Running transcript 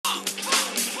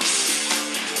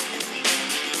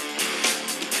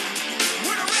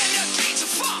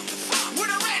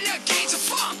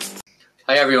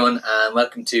Hi everyone, and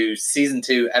welcome to Season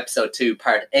 2, Episode 2,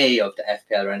 Part A of the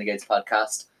FPL Renegades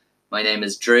podcast. My name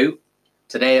is Drew.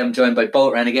 Today I'm joined by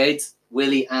both Renegades.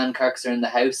 Willie and Kirks are in the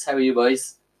house. How are you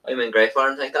boys? I'm in great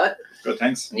form, thank God. Good,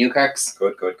 thanks. And you, Kirks?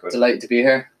 Good. Delighted to be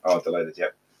here. Oh, delighted, yeah.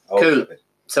 Cool.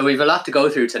 So we've a lot to go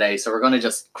through today, so we're going to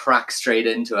just crack straight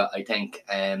into it, I think.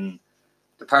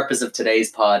 The purpose of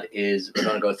today's pod is we're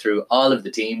going to go through all of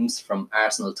the teams from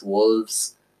Arsenal to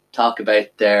Wolves, talk about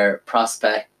their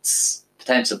prospects,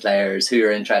 potential players, who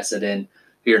you're interested in,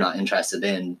 who you're not interested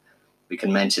in. We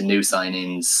can mention new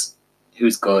signings,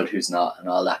 who's good, who's not, and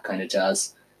all that kind of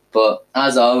jazz. But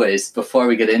as always, before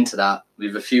we get into that, we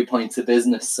have a few points of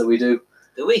business, so we do.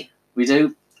 Do we? We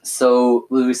do. So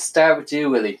will we start with you,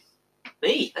 Willie?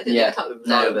 Me? I thought we were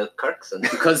talking about Kirks. And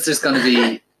because there's going to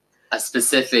be a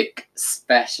specific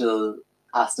special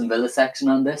Aston Villa section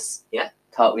on this. Yeah.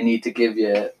 Thought we need to give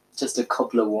you just a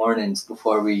couple of warnings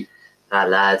before we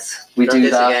lads. we Done do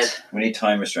this that. again. We need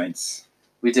time restraints.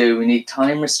 We do. We need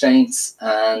time restraints,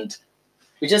 and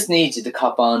we just need you to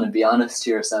cop on and be honest to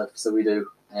yourself. So we do.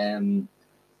 Do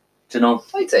you know?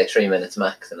 I'd say 3 minutes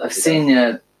max. And I've seen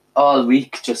you all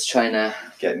week just trying to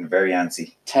Getting very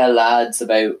antsy. tell lads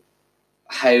about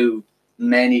how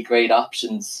many great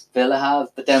options Villa have,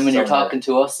 but then when you're Some are- talking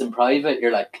to us in private,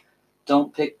 you're like,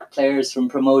 don't pick players from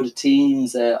promoted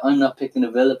teams. I'm not picking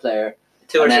a Villa player.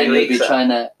 2 or And 3 then you'll weeks. be trying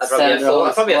to I'd sell probably have their whole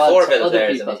four squad to Villa other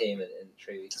players in people. my team in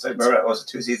 3 weeks. So remember, was it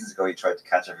 2 seasons ago he tried to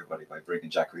catch everybody by bringing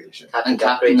Jack Grealish in? Captain And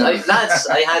Jack captain Grealish. them. Lads,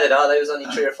 I had it all. I was only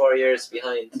 3 or 4 years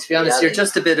behind. And to be honest, reality.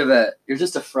 you're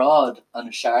just a fraud and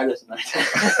a charlatan, I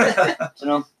think. You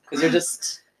know,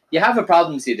 because you have a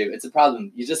problem, so you do. It's a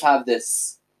problem. You just have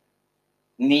this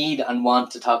need and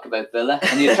want to talk about Villa,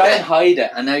 and you try and hide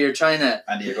it, and now you're trying to,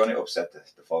 And you're going to upset the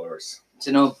followers,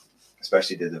 you know,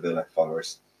 especially the Villa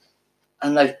followers.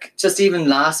 and like just even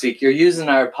last week, you're using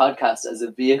our podcast as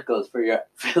a vehicle for your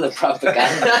Villa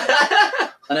propaganda,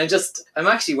 and I'm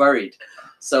actually worried.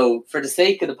 So for the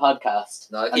sake of the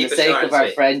podcast No, and keep the it sake short of and our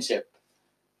sweet. friendship,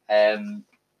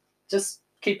 just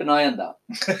keep an eye on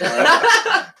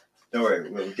that. Don't worry,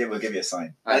 we'll give you a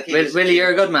sign. Right, keep it- Willie,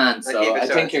 you're a good man, I'll so keep it I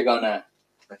short. think you're gonna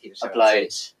I'll keep it short.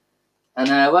 oblige. And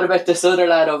what about this other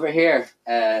lad over here?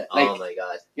 Oh my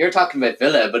God. You're talking about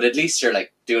Villa, but at least you're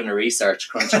like doing the research,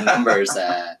 crunching numbers,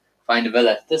 find a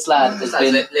Villa. This lad has This lad's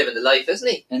been living the life, isn't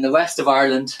he? in the west of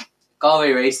Ireland,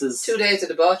 Galway races, 2 days of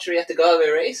debauchery at the Galway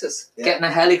races. getting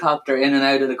a helicopter in and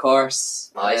out of the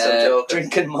course, Aye, some joker.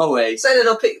 drinking Moe. Signing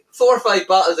up 4 or 5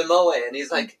 bottles of Moe, and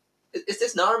he's like, is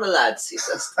this normal, lads? He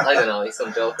says, I don't know, he's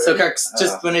some joker. So Kirks,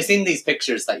 just when I seen these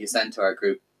pictures that you sent to our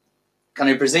group, can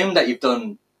I presume that you've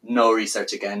done no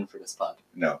research again for this pod?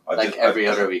 No, Like every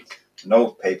other week. No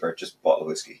paper, just bottle of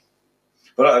whiskey.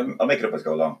 But I'll make it up as I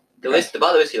go along. The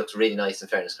bottle of whiskey looks really nice in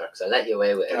fairness, Kirk, so I'll let you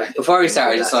away with it. Right, before we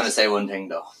start, I just want to say one thing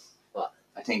though. What?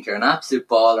 I think you're an absolute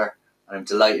baller, and I'm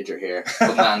delighted you're here.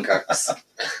 Good man, Kirks.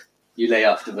 You lay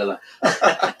off the Villa.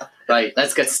 Right,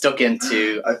 let's get stuck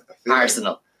into I feel like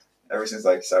Arsenal. ever since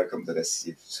I started coming to this,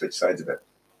 you've switched sides a bit.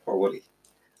 Poor Woody.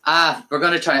 We're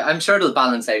going to try. I'm sure it'll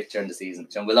balance out during the season.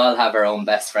 And we'll all have our own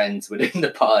best friends within the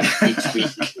pod each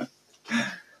week.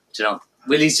 You know,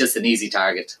 Willie's just an easy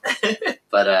target.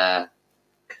 But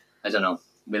I don't know.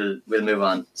 We'll move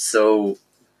on. So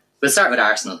we'll start with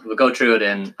Arsenal. We'll go through it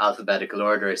in alphabetical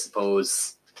order, I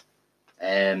suppose.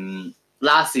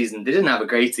 Last season, they didn't have a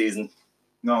great season.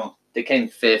 No, They came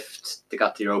 5th. They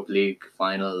got the Europa League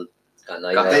final. Got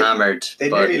Got They- hammered. they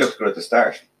but really looked good at the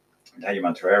start.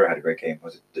 Nahuman Torreira had a great game.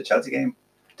 Was it the Chelsea game?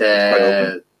 quite the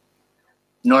open.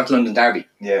 North London derby.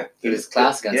 Yeah. He was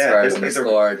class against Yeah, Spurs they- and he they were-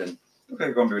 scored. And Looked like they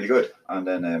were going to be really good. And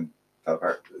then fell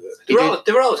apart. They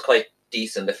were always quite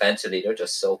decent defensively. They were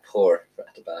just so poor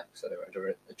at the back, so they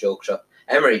were a joke shop.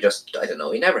 Emery just, I don't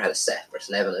know, he never had a set versus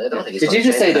 11. I don't think he's did you gonna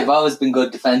just say change they've always been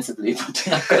good defensively, but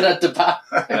they're not good at the back?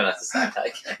 that. They're gonna have to stack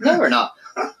like. No, we're not.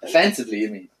 Offensively, you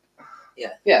mean?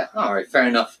 Yeah. Yeah, alright, fair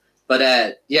enough.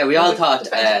 But yeah, we all thought,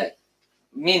 Defensively.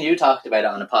 me and you talked about it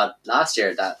on a pod last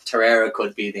year, that Torreira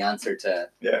could be the answer to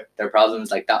Yeah. their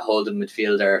problems, like that holding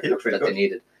midfielder He looked really that they good.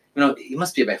 needed. You know, he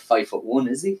must be about 5'1",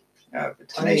 is he? Yeah,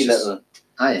 Tiny tenacious. little.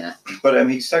 Ah, yeah. But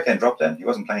he started getting dropped then. He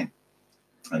wasn't playing.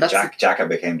 And That's- Xhaka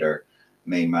became their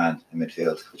main man in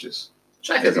midfield, which is...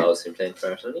 Xhaka's always been playing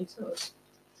for Arsenal. He's always-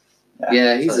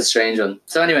 Yeah, he's So- a strange one.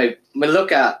 So anyway, we'll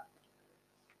look at,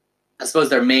 I suppose,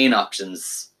 their main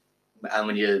options. And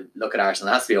when you look at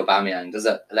Arsenal, it has to be Aubameyang, does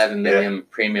it? 11 million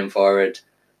premium forward,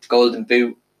 Golden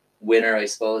Boot winner, I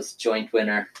suppose, joint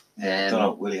winner. I don't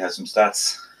know, Willie has some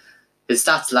stats. His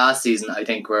stats last season, I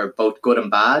think, were both good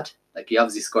and bad. Like, he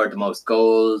obviously scored the most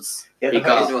goals. Yeah, He the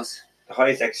got- highest, the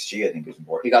highest XG, I think, is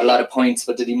important. He got a lot of points,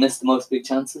 but did he miss the most big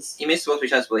chances? He missed most big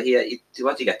chances, but what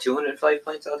did he get? 205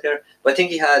 points out here. But I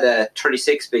think he had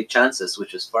 36 big chances,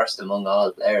 which was first among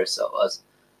all players. So it was.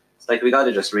 It's like we got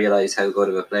to just realise how good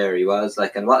of a player he was.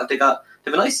 Like, and what have they got?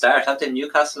 They have a nice start. Have they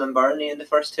Newcastle and Burnley in the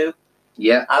first two?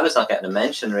 Yeah, I was not getting a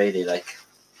mention really. Like,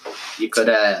 you could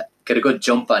get a good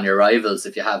jump on your rivals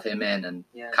if you have him in and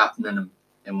yeah, captaining him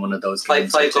in one of those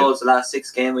five games. or two. goals the last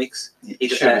 6 game weeks. He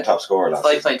should have been top scorer last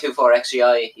season. 5.24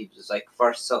 XGI. He was like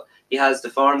first. So he has the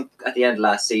form at the end of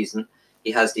last season. He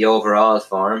has the overall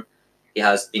form. He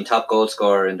has been top goal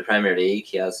scorer in the Premier League.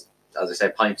 He has, as I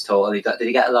said, points total. Did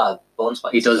he get a lot of bonus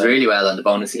points? He does really well on the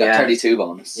bonus. He got Yeah. 32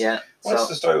 bonus. Yeah. What's So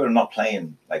the story with him not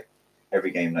playing like every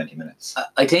game 90 minutes?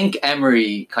 I think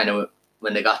Emery kind of,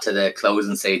 when they got to the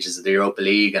closing stages of the Europa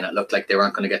League and it looked like they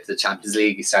weren't going to get to the Champions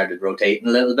League, he started rotating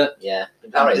a little bit. yeah.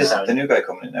 The new guy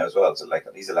coming in now as well. So like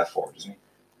he's a left forward, isn't he?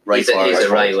 Right He's a forward.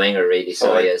 right winger really.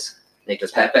 So he is.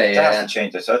 Nicolas Pepe. Pepe, That has yeah. to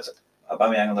change it. So it's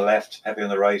Aubameyang on the left, Pepe on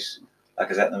the right,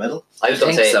 Lacazette in the middle. I I was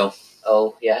going think to say, so.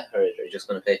 oh yeah, or you're just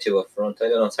going to play 2 up front. I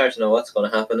don't know. It's hard to know what's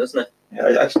going to happen, isn't it? Yeah,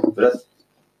 but that's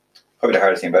probably the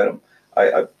hardest thing about him.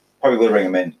 I probably will bring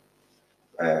him in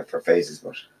for phases,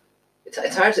 but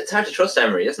It's hard to trust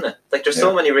Emery, isn't it? Like there's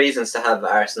so many reasons to have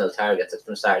Arsenal targets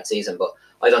from the start of the season, but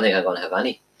I don't think I'm going to have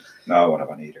any. no, I won't have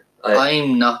one either.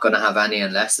 I'm not going to have any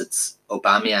unless it's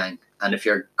Aubameyang. And if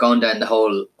you're going down the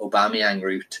whole Aubameyang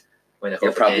route, When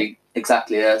you're probably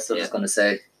exactly that's what I was Yeah. going to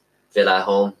say. Villa at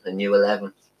home, a new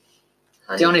 11.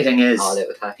 The only thing is, all out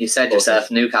attack. you said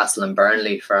yourself Newcastle and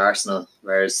Burnley for Arsenal,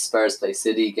 whereas Spurs play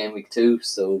City game week 2,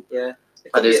 so Yeah.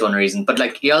 that is one reason. But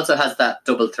like he also has that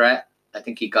double threat. I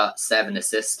think he got 7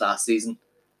 assists last season.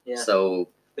 Yeah. So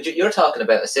But you're talking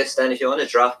about assists then. If you want to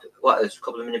drop, what is a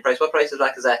couple of million price? What price is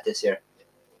Lacazette this year?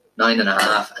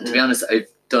 9.5. And to be honest, I've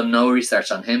done no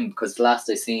research on him because the last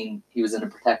I seen he was in a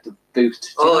protective boot. Do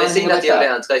you Oh, know I anything seen that about the other day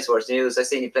on Sky Sports News. I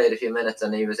seen he played a few minutes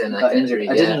and he was in He like got injured. injury.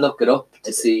 I didn't look it up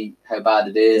to see how bad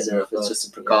it is Yeah, or if it's just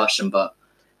a precaution, but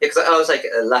Because I was like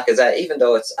Lacazette, even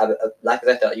though it's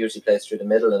Lacazette that usually plays through the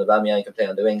middle and Aubameyang can play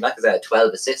on the wing. Lacazette had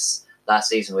 12 assists last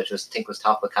season, which was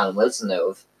top with Callum Wilson now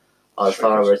of all Sure.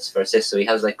 forwards for assists. So he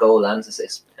has like goal and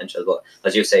assist potential. But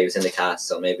as you say, he was in the cast,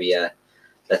 so maybe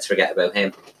let's forget about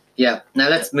him. yeah. Now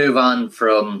let's move on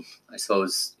from, I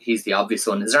suppose, he's the obvious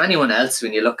one. Is there anyone else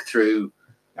when you look through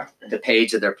No. the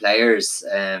page of their players?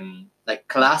 Like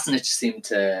Kolasinac seemed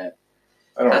to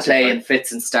I don't know. play in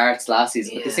fits and starts last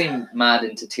season, but they Yeah. seemed mad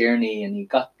into Tierney and he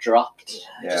got dropped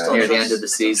Yeah. Just don't near the trust- end of the don't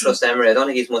season. Trust Emery. I don't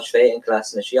think he's much faith in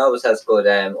Kolasinac. He always has good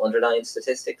underlying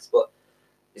statistics, but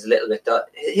he's a little bit.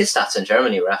 His stats in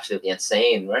Germany were absolutely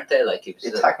insane, weren't they? Like he was.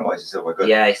 Attacking wise, he's still quite good.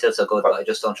 Yeah, he's still so good, but I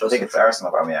just don't I trust think him. it's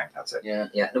Arsenal Aubameyang. That's it. Yeah.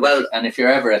 Yeah, well, And if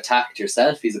you're ever attacked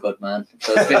yourself, he's a good man. If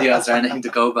those videos are anything to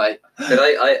go by. but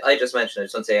I just mentioned, I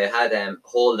just want to say I had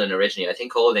Holding originally. I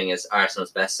think Holding is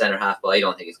Arsenal's best centre half, but I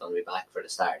don't think he's going to be back for the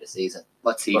start of the season.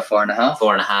 What's he, But- 4.5?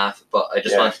 4.5. But I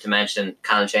just Yeah. wanted to mention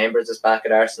Callum Chambers is back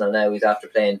at Arsenal now. He's after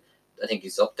playing. I think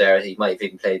he's up there. He might have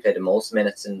even played the most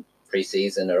minutes in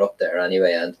pre-season or up there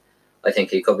anyway. And I think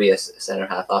he could be a centre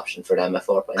half option for them at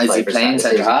 4.5. Is he playing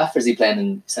centre half or is he playing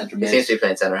in centre He mid? seems to be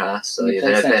playing centre half. So He he's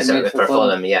plays playing centre mid for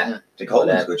Fulham. Yeah. Yeah. I think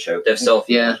Holden's a good shout. They've so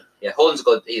Yeah. Holden's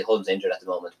good. Holden's injured at the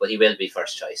moment, but he will be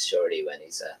first choice surely when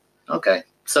he's. Okay.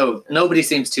 So nobody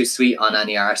seems too sweet on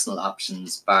any Arsenal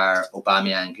options bar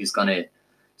Aubameyang, who's gonna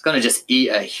just eat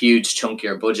a huge chunk of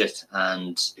your budget,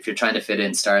 and if you're trying to fit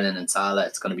in Sterling and Salah,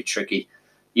 it's gonna be tricky.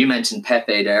 You mentioned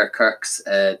Pepe there, Kirk's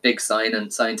big signed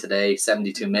today,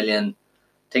 72 million.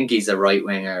 I think he's a right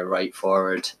winger, right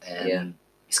forward. Yeah.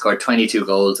 He scored 22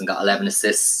 goals and got 11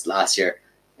 assists last year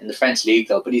in the French league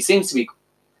though, but he seems to be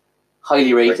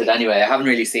highly rated anyway. I haven't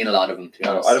really seen a lot of him, to be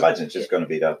No, honest. I'd imagine it's just going to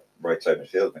be that right side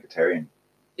midfield, Mkhitaryan.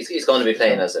 He's going to be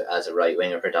playing as a right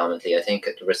winger predominantly. I think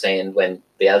they were saying when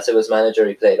Bielsa was manager,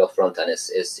 he played up front and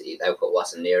his output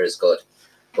wasn't near as good.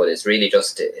 But it's really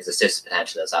just his assist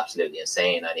potential is absolutely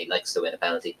insane, and he likes to win a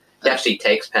penalty. He actually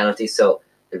takes penalties, so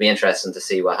it'll be interesting to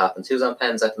see what happens. Who's on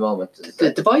pens at the moment?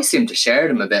 The boys seem to share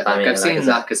them a bit. Like Aubameyang I've seen and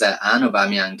Lacazette and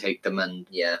Aubameyang take them, and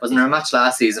Yeah, wasn't there a match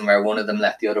last season where one of them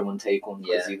let the other one take one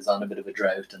because Yeah. he was on a bit of a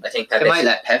drought? And I think they Pepe might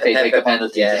let Pepe take a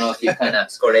penalty. Yeah. You know, if he kind of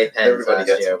scored 8 pens Everybody last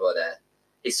gets year, but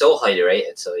he's so highly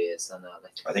rated, so he is.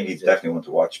 I think he's definitely one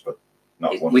to watch, but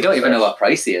not one. we for don't the even know start. what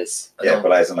price he is. I Yeah, don't-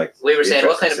 but as in like We were saying,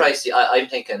 what kind of interesting price? I'm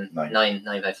thinking Nine.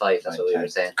 9.95. That's what we 9, were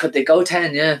saying. Could they go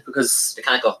 10? Yeah, because They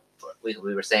can't go. We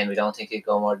were saying we don't think he'd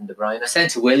go more than De Bruyne. I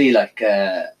said to Willie, like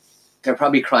they're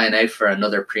probably crying out for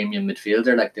another premium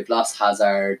midfielder. Like they've lost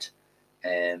Hazard.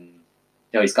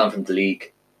 He's gone from the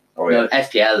league. Oh No, yeah,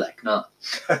 FPL, like not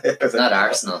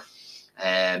Arsenal.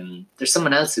 There's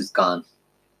someone else who's gone.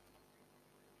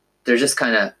 They're just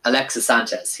kind of Alexis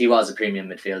Sanchez. He was a premium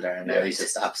midfielder, and now he's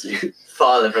just absolute.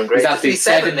 Falling from grace. He's absolute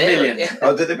 7 million. Yeah.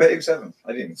 Oh, did they pay him 7?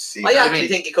 I didn't even see. I that. actually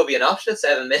think he could be an option at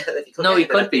 7 million. If he could No, get he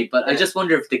into that. could be, but I Yeah. just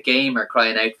wonder if the game are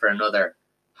crying out for another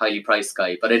highly priced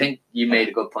guy. But I think you made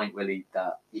a good point, Willie,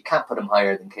 that you can't put him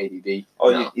higher than KDB. Oh,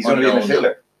 No. he's going to be a Unknown.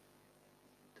 midfielder.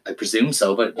 I presume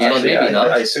so, but Yeah, maybe I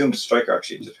not. assumed striker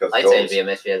actually, just because. I'd of say goals. he'd be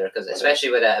a midfielder because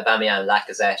especially with Aubameyang,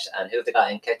 Lacazette, and who have they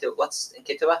got in Ketu? What's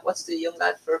the young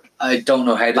lad for? I don't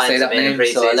know how to Banks say that have been in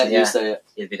name, so I'll let pre-season, you yeah. say it.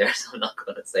 He'll be there, so I'm not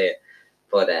going to say it.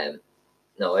 But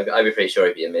no, I'd be pretty sure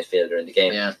he'd be a midfielder in the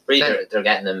game. Yeah. Really, they're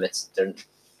getting him.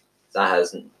 That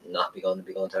has not begun to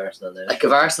be going to Arsenal now. Like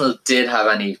if Arsenal did have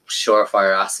any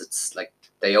surefire assets, like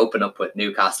they open up with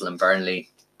Newcastle and Burnley,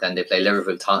 then they play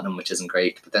Liverpool, Tottenham, which isn't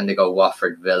great, but then they go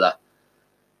Watford, Villa,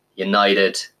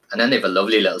 United, and then they have a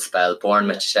lovely little spell: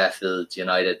 Bournemouth, Sheffield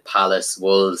United, Palace,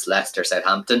 Wolves, Leicester,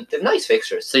 Southampton. They have nice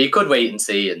fixtures. So you could wait and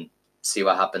see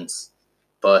what happens,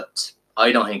 but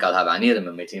I don't think I'll have any of them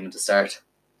in my team at the start.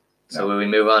 So No. will we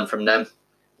move on from them?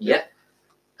 Yeah.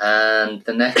 And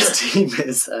the next team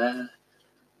is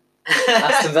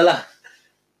Aston Villa.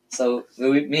 So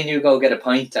me and you go get a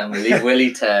pint and we leave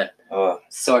Willie to Oh,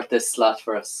 sort this slot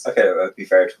for us. okay. Well, be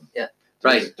fair to him. Yeah.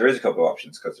 There is a couple of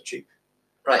options because they're cheap.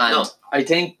 Right, And no. I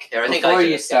think Yeah, I think before I do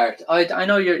you it, yeah. start, I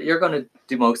know you're going to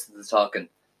do most of the talking,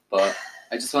 but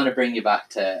I just want to bring you back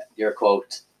to your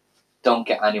quote: "Don't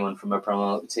get anyone from a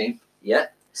promoted team." Yeah.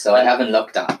 So I haven't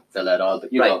looked at Villa at all,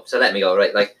 but you Right, go. so let me go.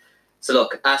 Right, so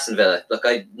look, Aston Villa. Look,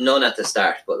 I none at the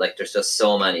start, but there's just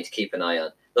so many to keep an eye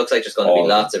on. Looks like there's going to All be of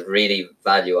them. lots of really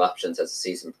value options as the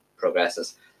season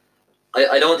progresses.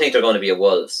 I don't think they're going to be a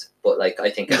Wolves, but I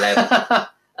think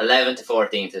 11 to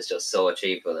 14th is just so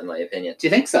achievable in my opinion. Do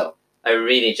you think so? I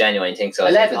really genuinely think so. I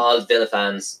 11. think all Villa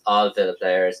fans, all Villa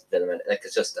players,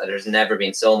 it's just there's never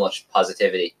been so much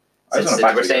positivity I since just want to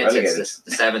back we're them to saying get since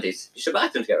relegated. the 70s. You should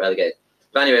back them to get relegated.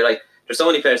 But anyway, there's so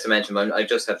many players to mention, but I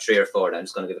just have 3 or 4 that I'm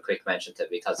just going to give a quick mention to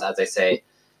because, as I say,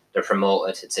 they're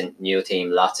promoted. It's a new team,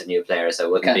 lots of new players. I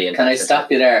wouldn't be in. Can I stop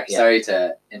you there? Yeah. Sorry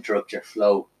to interrupt your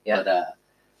flow. Yeah. But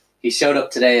he showed up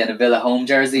today in a Villa home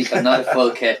jersey, but not a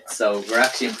full kit, so we're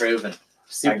actually improving.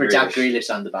 Super And Jack Grealish.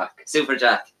 Grealish on the back. Super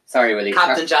Jack, Sorry, Willie.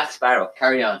 Captain Jack Sparrow.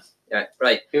 Carry on. Yeah,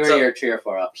 right. Who are So- your 3 or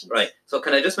 4 options? Right. So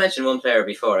can I just mention one player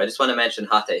before? I just want to mention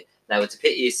Hate. Now it's a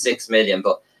pity he's 6 million,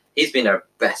 but he's been our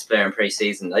best player in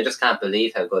pre-season. I just can't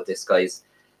believe how good this guy's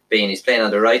been. He's playing on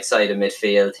the right side of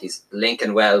midfield. He's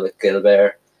linking well with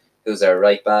Gilbert, who's our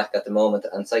right back at the moment.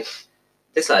 And it's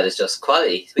this lad is just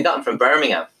quality. We got him from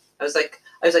Birmingham. I was like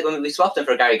when we swapped him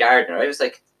for Gary Gardner, I was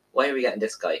like, why are we getting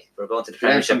this guy? We're going to the Went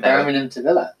Premiership from now. Birmingham to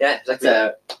Villa. Yeah, That's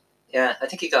a, yeah. I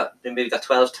think he got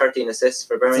 12, 13 assists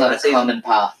for it's Birmingham not that a season. common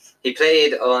path. He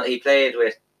played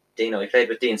with Dino. He played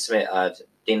with Dean Smith.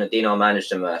 Dino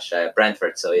managed him at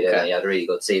Brentford, so he Okay. had a really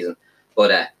good season.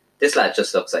 But this lad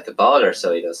just looks like a baller,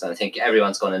 so he does. And I think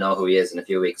everyone's going to know who he is in a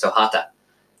few weeks. So Hata.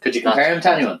 Could you compare him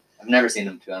to anyone? I've never seen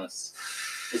him, to be honest.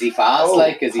 Is he fast?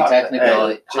 Is he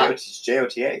technical? Jota.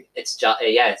 It's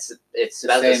it's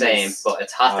spelled the same same, as- but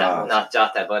it's Hata, Ah. not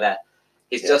Jota. But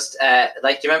he's Yeah. just do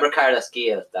you remember Carlos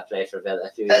Gil that played for Villa a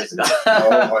few years ago?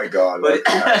 Oh my god. But-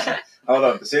 Hold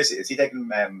on. Seriously, is he taking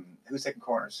who's taking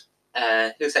corners?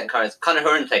 Who's taking corners? Conor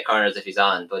Hearn take corners if he's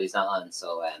on, but he's not on.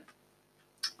 So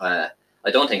I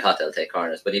don't think Hata will take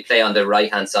corners, but he play on the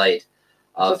right hand side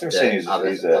I thought of they were the, saying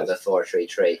he's of the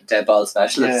 4-3-3. Dead ball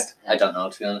specialist. I don't know,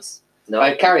 to be honest. No,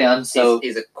 Right, carry on. So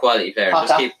he's a quality player. Hata.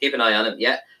 Just keep an eye on him.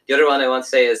 Yeah. The other one I want to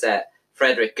say is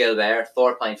Frederick Gilbert,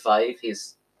 4.5.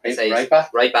 He's right back.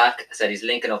 right back. I said he's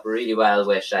linking up really well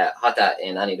with Hata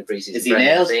in any of the preseason. Is he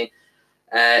Premier nailed? League.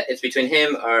 It's between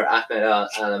him or Ahmed Al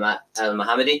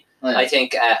Mohammadi. Oh, yeah. I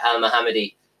think Al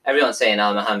Mohammadi. Everyone's saying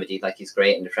Al Mohammadi he's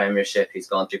great in the Premiership. He's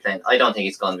going to be playing. I don't think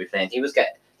he's going to be playing.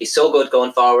 He's so good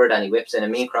going forward, and he whips in a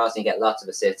mean cross, and he get lots of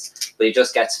assists. But he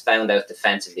just gets found out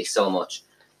defensively so much.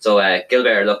 So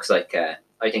Gilbert looks like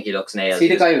I think he looks nailed. See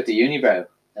the guy with the unibrow?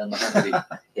 El Mohammadi.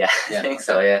 Yeah, Yeah, I think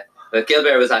so. Yeah, but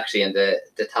Gilbert was actually in the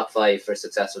top 5 for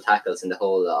successful tackles in the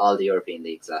whole all the European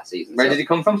leagues last season. Where So, did he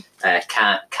come from?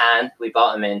 Can we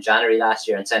bought him in January last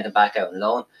year and sent him back out on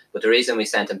loan. But the reason we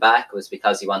sent him back was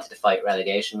because he wanted to fight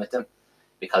relegation with them,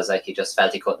 because he just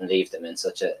felt he couldn't leave them in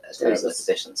such a terrible Jesus.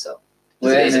 position. So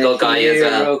he's a good guy as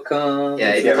well.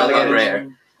 Yeah, he's a top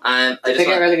operator. I Did just they get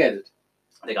want, relegated?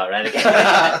 they got relegated.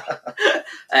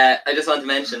 I just want to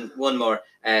mention one more.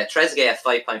 Trezeguet at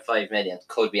 5.5 million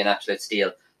could be an absolute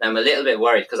steal. Now I'm a little bit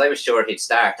worried because I was sure he'd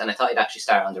start, and I thought he'd actually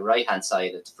start on the right hand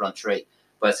side of the front 3.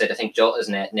 But I said I think Jota's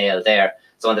nailed there.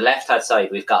 So on the left hand side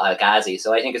we've got Al Ghazi.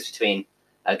 So I think it's between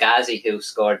El Ghazi, who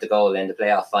scored the goal in the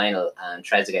playoff final, and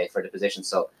Trezeguet for the position.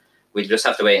 So we'll just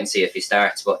have to wait and see if he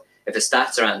starts. But if his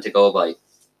stats are anything to go by,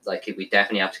 like, we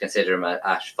definitely have to consider him at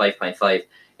 5.5.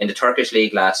 In the Turkish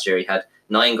league last year, he had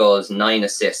 9 goals, 9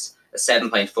 assists, a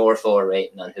 7.44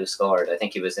 rating on who scored. I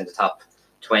think he was in the top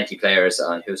 20 players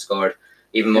on who scored.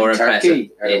 Even more impressive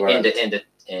in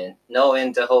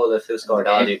the whole of who scored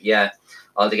all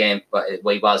the game. But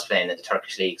he was playing in the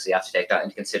Turkish league, so you have to take that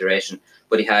into consideration.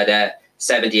 But he had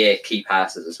 78 key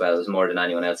passes as well. It was more than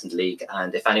anyone else in the league.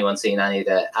 And if anyone's seen any of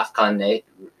the African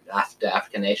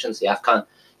nations, the AFCON,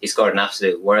 he scored an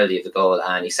absolute worldie of the goal,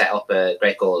 and he set up a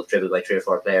great goal, dribbled by 3 or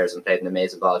 4 players, and played an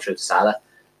amazing ball through to Salah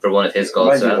for one of his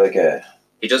goals.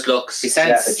 He just looks. He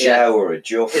sounds a Jow or a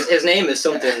Juff. His name is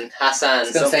something Hassan.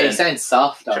 He sounds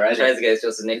soft already. Trezeguet is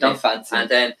just a nickname. Don't fancy. And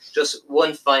then just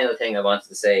one final thing I wanted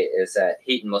to say is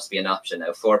Heaton must be an option now.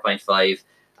 4.5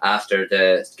 after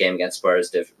the game against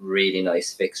Spurs. They've really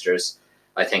nice fixtures.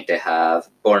 I think they have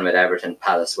Bournemouth, Everton,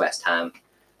 Palace, West Ham,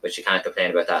 which you can't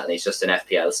complain about that. And he's just an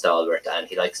FPL stalwart, and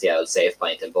he likes the old save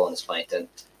point and bonus point, and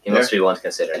he must be one to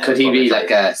consider. Could he be like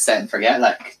a set and forget?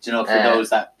 Like, do you know, for those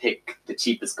that pick the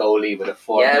cheapest goalie with a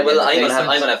 4? Yeah, well, I'm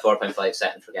gonna have 4.5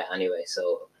 set and forget anyway.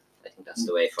 So I think that's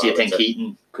the way forward. Do you think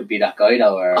Heaton could be that guy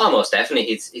though? Or? Almost definitely.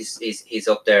 He's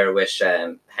up there with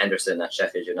Henderson at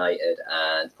Sheffield United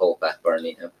and Pope at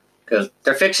Burnley now. Because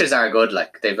their fixtures are good.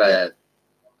 Like, they've a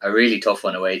really tough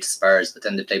one away to Spurs, but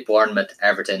then they play Bournemouth,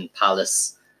 Everton,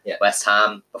 Palace. West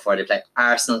Ham before they play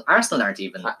Arsenal. Arsenal aren't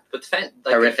even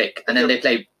horrific, and then they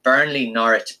play Burnley,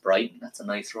 Norwich, Brighton. That's a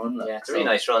nice run. Like, it's a really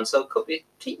nice run. So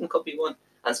Heaton could be one.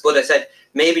 And but I said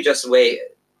maybe just wait.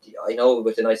 I know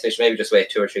with the nice fish, maybe just wait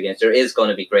 2 or 3 games. There is going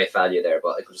to be great value there,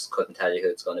 but I just couldn't tell you who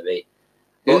it's going to be.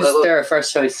 Who's their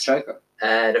first choice striker?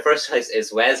 The first choice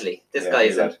is Wesley. This guy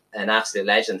is an absolute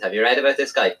legend. Have you read about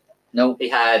this guy? No. He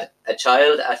had a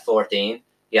child at 14.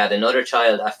 He had another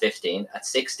child at 15. At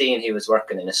 16, he was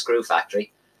working in a screw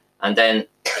factory. And then...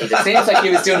 It seems like he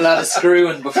was doing a lot of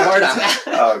screwing before that.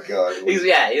 Oh, God. He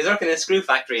was working in a screw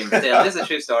factory in Brazil. This is a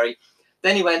true story.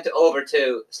 Then he went over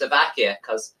to Slovakia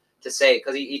because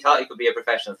he thought he could be a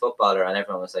professional footballer, and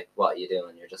everyone was like, what are you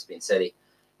doing? You're just being silly.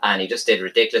 And he just did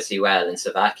ridiculously well in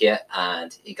Slovakia,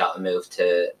 and he got a move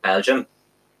to Belgium.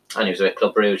 And he was with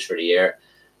Club Brugge for the year.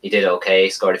 He did okay,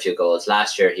 scored a few goals.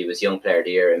 Last year, he was Young Player of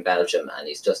the Year in Belgium, and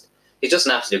he's just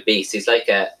an absolute beast. He's like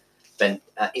a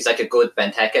good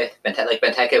Benteke, like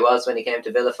Benteke was when he came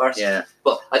to Villa first. Yeah.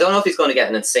 But I don't know if he's going to get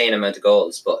an insane amount of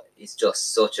goals, but he's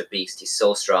just such a beast. He's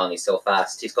so strong. He's so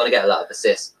fast. He's going to get a lot of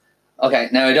assists. Okay,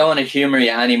 now I don't want to humour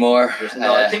you anymore.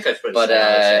 No, I think I've pretty. But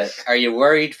are you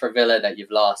worried for Villa that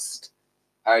you've lost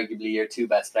arguably your 2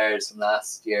 best players from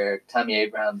last year? Tammy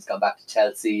Abraham's gone back to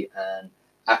Chelsea, and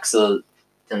Axel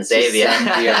Xavier,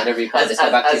 whatever you call it,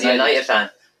 as a United fan,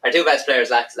 our 2 best players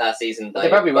last season they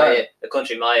probably were a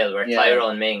country mile, where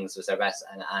Tyrone Mings was their best,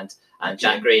 and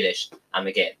Jack Grealish and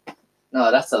McGinn.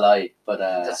 No, that's a lie. But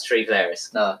that's 3 players.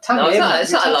 No, Tammy Abraham,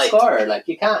 it's not a lie. Scorer. Like,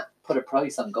 you can't put a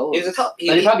price on goals. He was a top.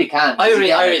 You probably can. I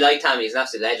really like Tammy. He's an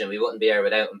absolute legend. We wouldn't be here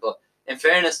without him. But in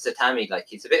fairness to Tammy, like,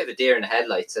 he's a bit of a deer in the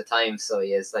headlights at times. So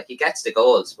he is, like, he gets the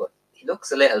goals, but he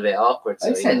looks a little bit awkward. So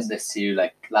I sent this to you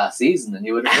like last season, and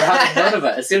you would have none of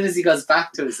it. As soon as he goes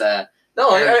back to his no,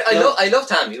 I love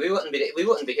Tammy. We wouldn't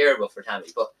be here but for Tammy.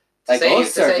 But like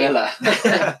Ulster Villa,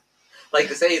 like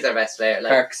to say he's our best player.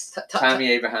 Like, Kirk's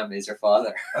Tammy Abraham is your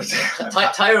father.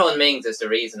 Tyrone Mings is the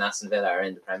reason Aston Villa are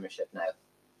in the Premiership now,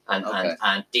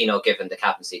 and Dino given the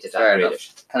captaincy to Jack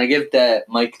Grealish. Can I give the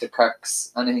mic to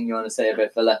Kirk's? Anything you want to say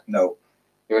about Villa? No.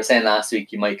 You were saying last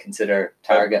week you might consider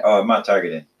Target. I'm not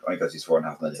targeting only because he's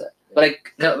 4.5 million. But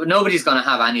like, nobody's going to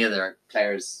have any other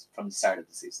players from the start of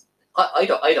the season. I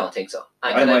don't think so.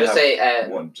 And can I just say,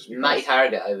 Matty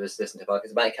Target, I was listening to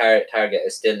because Matty Target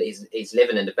is still he's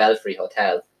living in the Belfry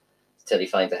Hotel till he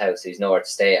finds a house. So he's nowhere to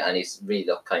stay, and he's really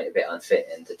looked kind of a bit unfit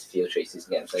in the few seasons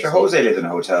again. Sure, Jose lived in a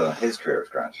hotel, and his career was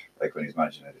grand, like when he's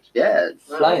managing it. Yeah,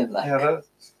 flying like. Yeah,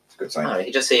 that's a good sign.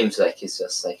 He just seems like he's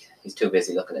too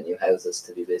busy looking at new houses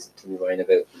to be worrying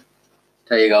about.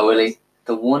 There you go, Willie.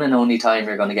 The one and only time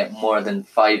you're going to get more than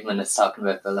 5 minutes talking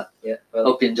about Villa. Yeah, well,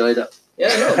 hope you enjoyed it.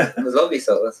 Yeah, no, it was lovely.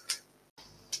 So it was.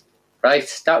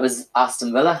 Right, that was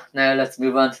Aston Villa. Now let's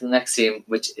move on to the next team,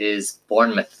 which is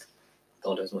Bournemouth.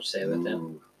 Don't have much to say about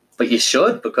them. But you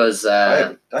should, because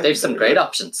they've some great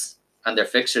options, and their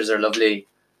fixtures are lovely.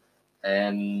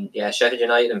 Sheffield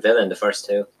United and Villa in the first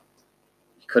 2. You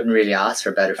couldn't really ask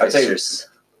for better fixtures.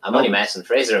 I'm only messing.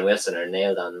 Fraser and Wilson are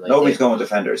nailed on. Nobody's going with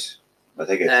defenders. I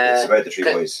think it's about the 3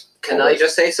 boys. Can I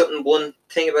just say one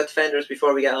thing about defenders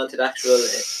before we get on to the actual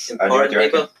important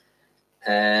people?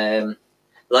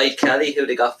 Lloyd Kelly, who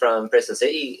they got from Bristol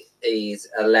City, he's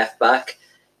a left back.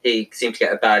 He seemed to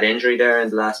get a bad injury there in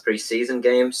the last pre-season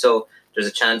game, so there's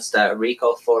a chance that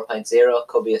Rico 4.0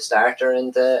 could be a starter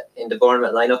in the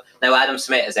Bournemouth lineup. Now Adam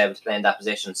Smith is able to play in that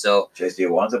position, so JC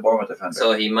wants a Bournemouth defender.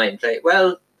 so he might play.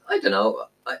 Well, I don't know.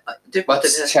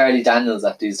 What's Charlie Daniels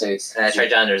at these days? Charlie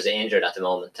Daniels is injured at the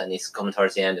moment, and he's coming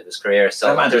towards the end of his career. So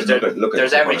That man doesn't look at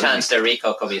there's football, every does he? chance that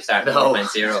Rico could be a starter No.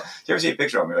 4.0. Do you ever see a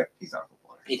picture of him? You're like, he's not a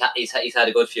footballer. He's had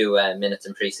a good few minutes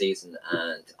in pre-season,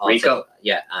 and also, Rico?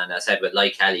 yeah, and I said with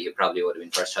Lloyd Kelly, he probably would have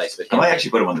been first choice. With I him, might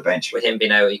actually put him on the bench. with him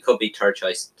being out, he could be third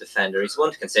choice defender. He's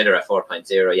one to consider at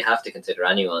 4.0. You have to consider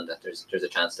anyone that there's a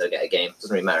chance they'll get a game.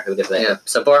 Doesn't really matter who they play. Yeah.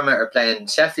 So Bournemouth are playing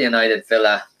Sheffield United,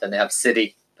 Villa, then they have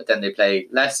City, but then they play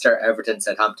Leicester, Everton,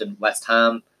 Southampton, West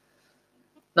Ham.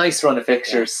 Nice run of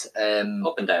fixtures.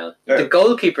 Up and down. The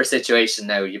goalkeeper situation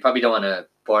now, you probably don't want a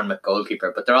Bournemouth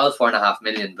goalkeeper, but they're all 4.5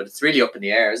 million, but it's really up in the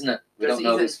air, isn't it? We There's don't know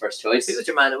even- who's first choice. Who's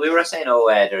your man? We were saying,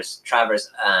 there's Travers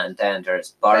and then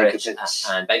there's Boric Begovic.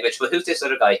 and Begovic. But who's this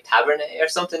other guy? Tavernier or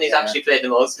something? He's Yeah. actually played the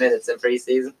most minutes in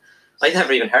pre-season. I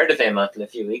never even heard of him until a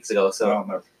few weeks ago. So, No,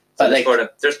 no. so But like-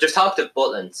 there's talk that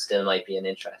Butland still might be an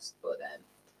interest, but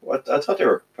What I thought they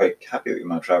were quite happy with your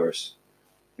man Travers.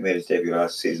 He made his debut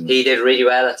last season. he did really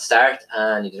well at the start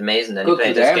and he did amazing. Then Good he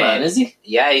played there, this game. man, is he?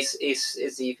 Yeah,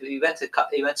 he went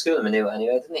to school in Maynooth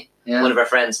anyway, didn't he? Yeah. One of our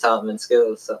friends taught him in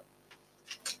school. So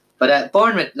But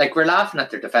Bournemouth, like, we're laughing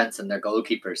at their defence and their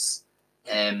goalkeepers.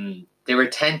 They were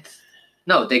 10th.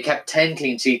 No, they kept 10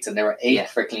 clean sheets and they were 8th Yeah.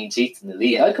 for clean sheets in the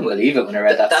league. Yeah. I couldn't believe it when I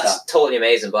read that that's stat. totally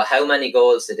amazing. But how many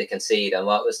goals did they concede and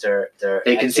what was their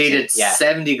They conceded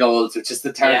 70 goals, which is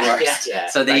the third worst. Yeah.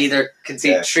 So they Like, either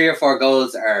concede Yeah. 3 or 4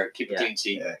 goals or keep a Yeah. clean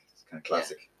sheet. Yeah, it's kind of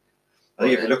classic. I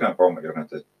think if you're looking at Bournemouth, you're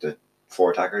looking at the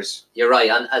 4 attackers. You're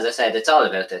right, and as I said, it's all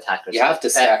about the attackers. You have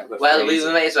to start with well, we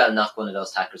Fraser. may as well knock one of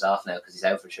those attackers off now because he's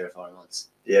out for 3 or 4 months.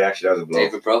 Yeah, actually, that was a blow.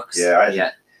 David Brooks. Yeah, I think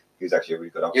Yeah. he was actually a really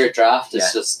good option. Your draft has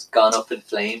Yeah. just gone up in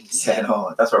flames. Yeah,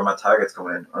 no, that's where my target's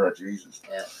coming in. Oh, Jesus.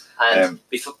 And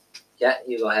before,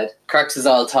 you go ahead. Kirk's is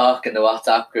all talk in the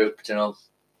WhatsApp group, you know,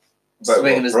 But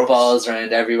swinging his Brooks- balls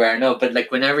around everywhere. No, but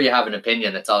like whenever you have an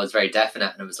opinion, it's always very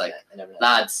definite. And it was like, I never know.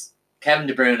 lads, Kevin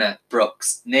De Bruyne,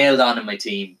 Brooks, nailed on in my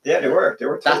team. Yeah, they were. They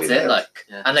were. That's Totally it, nailed. like.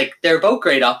 Yeah. And like, they're both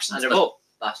great options. and they're but both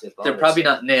absolute they're ballers. probably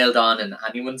not nailed on in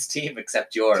anyone's team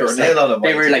except yours. They were Like, nailed on them.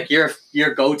 they were like your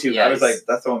go-to Yeah, I guys. was like,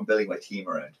 that's what I'm building my team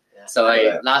around. So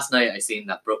Yeah. last night I seen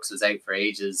that Brooks was out for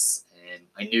ages.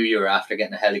 I knew you were after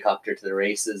getting a helicopter to the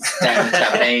races down in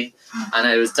Champagne, and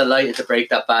I was delighted to break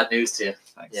that bad news to you.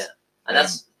 Thanks. Yeah. And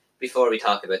that's before we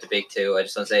talk about the big two. I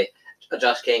just want to say,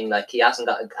 Josh King, like he hasn't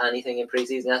got anything in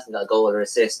pre-season. He hasn't got a goal or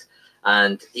assist,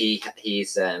 and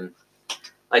he's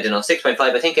I don't know 6.5.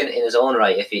 I think in his own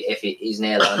right, if he's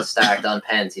nailed on the start on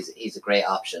pens, he's a great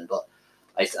option. But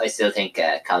I still think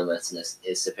Callum Wilson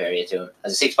is superior to him.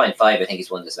 As a 6.5, I think he's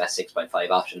one of the best 6.5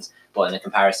 options. But in a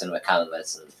comparison with Callum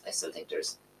Wilson, I still think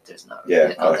there's not really Yeah, a I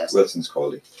like contest. Wilson's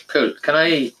quality. Cool. Can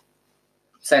I,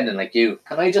 sounding like you,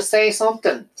 can I just say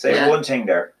something? Say Yeah. one thing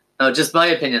there. No, just my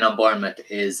opinion on Bournemouth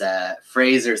is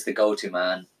Fraser's the go-to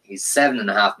man. He's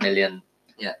 7.5 million.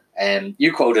 Yeah.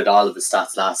 You quoted all of his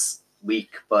stats last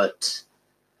week, but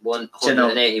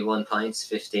 181 points,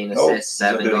 15 Oh, assists,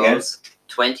 7 do it again. goals,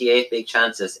 28 big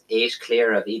chances, 8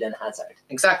 clear of Eden Hazard.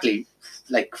 exactly,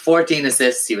 like 14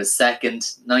 assists, he was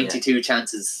second. 92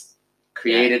 chances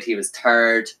created, he was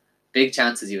third. Big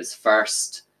chances, he was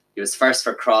first. He was first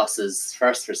for crosses,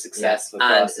 first for success with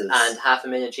And crosses.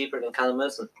 500,000 cheaper than Callum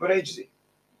Wilson. What age is he?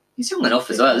 He's young enough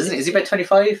as well, isn't he? Is he about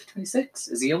 25, 26?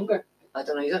 Is he younger? I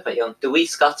don't know, he's not quite young. The wee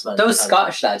Scotsman. Those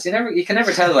Scottish lads, you can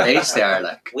never tell what age they are,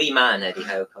 like. Wee man, Eddie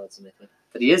Howe calls him, I think.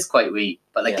 But he is quite wee.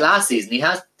 But like Yeah. last season, he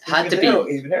had to He's be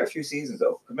been there a few seasons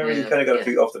though. Remember, he Yeah. kind of got Yeah. a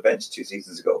few off the bench 2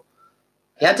 seasons ago.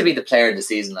 he had to be the player of the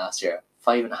season last year.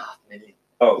 5.5 million.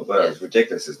 Oh, well, Yeah. it was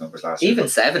ridiculous his numbers last Even year.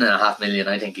 7.5 million,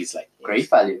 I think he's like great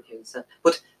value.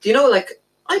 But do you know, like,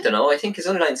 I don't know, I think his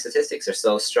underlying statistics are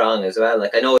so strong as well.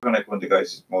 Like, I know. Like one of the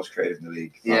guys who's most creative in the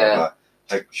league. blah, Yeah. blah,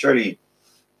 blah. Like surely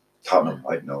Tottenham,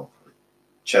 I don't know,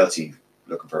 Chelsea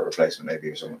looking for a replacement maybe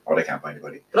or something, or they can't find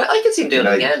anybody. But I can see him doing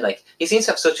it United. again. Like, he seems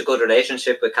to have such a good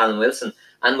relationship with Callum Wilson.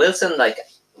 And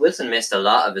Wilson missed a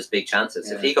lot of his big chances.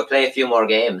 Yeah. If he could play a few more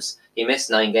games, he missed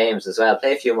 9 games as well.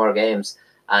 Play a few more games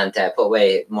and put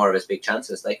away more of his big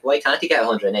chances. Like, why can't he get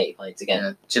 180 points again?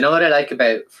 Yeah. Do you know what I like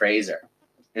about Fraser?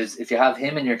 Is if you have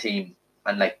him in your team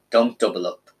and like don't double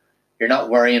up, you're not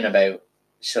worrying about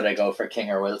should I go for King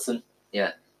or Wilson?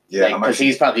 Yeah, Like, I'm because actually,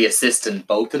 he's probably assisting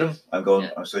both of them. I'm going.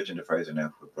 Yeah. I'm switching to Fraser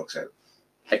now with Brooks out.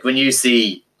 like when you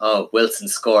see Wilson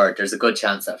scored, there's a good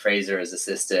chance that Fraser is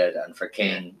assisted, and for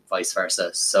King, vice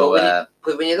versa. So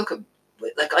But when you look at,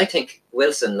 like, I think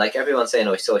Wilson, like everyone's saying,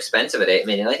 he's so expensive at 8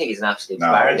 million. I think he's an absolute No,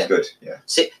 bargain. he's good. Yeah,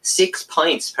 6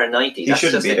 points per 90. he That's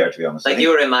shouldn't just be there, to be honest. Like, you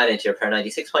were in mad into your per 90.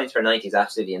 6 points per 90 is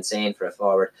absolutely insane for a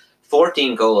forward.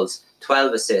 14 goals,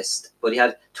 12 assists, but he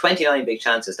had 29 big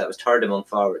chances. That was third among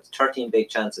forwards. 13 big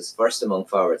chances, first among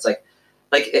forwards. Like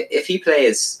if he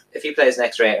plays an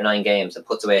extra 8 or 9 games and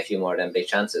puts away a few more of them big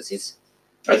chances,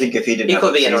 I think if he didn't, he have could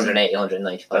that be an season, 180,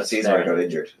 190. that season where he got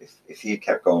injured. If he had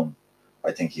kept going,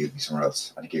 I think he'd be somewhere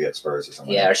else. I think he'd be at Spurs or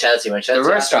something. Yeah, or Chelsea. When Chelsea there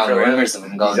were asked strong him for a while. rumours of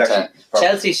him going to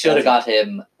Chelsea. Should have got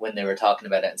him when they were talking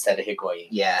about it instead of Higuain.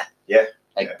 Yeah.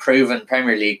 Proven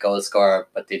Premier League goal scorer,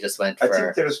 but they just went I for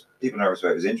think there's people nervous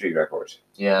about his injury record.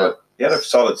 yeah. But he had a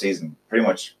solid season, pretty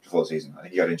much the full season. I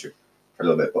think he got injured for a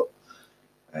little bit, but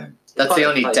That's the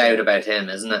only Quite- doubt about him,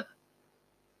 isn't it?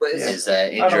 But Yeah. His I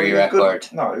don't know, injury he was good- record.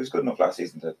 No, he was good enough last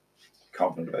season to be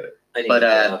confident about it. I think But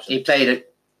he's a good option. he played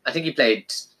it. I think he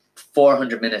played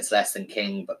 400 minutes less than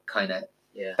King, but kind of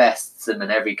Yeah. bests him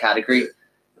in every category.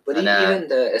 But And, even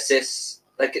the assists,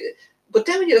 like, but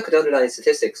then when you look at the underlying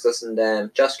statistics,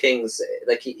 doesn't Josh King's,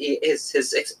 like, his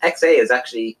XA is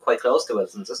actually quite close to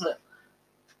Wilson's, isn't it?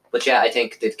 But yeah, I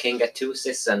think did King get 2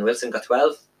 assists and Wilson got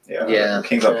 12? Yeah.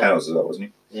 King's on penalties as well,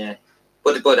 wasn't he? Yeah.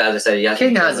 But as I said, yeah,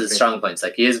 King has his strong points.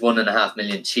 Like he is 1.5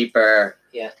 million cheaper.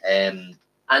 Yeah.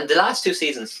 And the last 2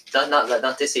 seasons,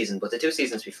 not this season, but the 2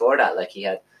 seasons before that, like he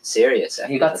had serious.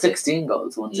 he got 16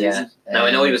 goals one Yeah. season. Now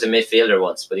I know he was a midfielder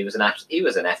once, but he was an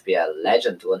FPL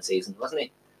legend one season, wasn't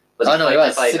he? Was Oh no, he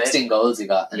was 5 16 goals he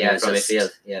got. And Yeah, it was from just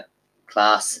midfield. Yeah.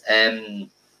 class.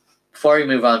 Before we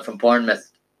move on from Bournemouth,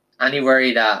 any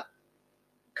worry that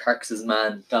Kirk's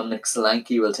man Dominic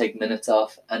Solanke will take minutes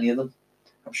off any of them?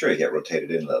 I'm sure he get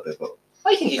rotated in a little bit, but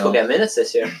I think he No. could get minutes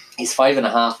this year. He's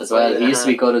 5.5 as well. He used to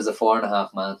be 5.5. good as a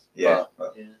 4.5 man. yeah. But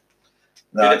Well, Yeah.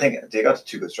 no, I think they got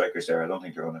 2 good strikers there. I don't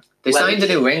think they're gonna. they Well, signed a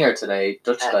new winger today,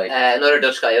 Dutch guy. Another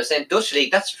Dutch guy. I was saying Dutch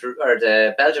league. Or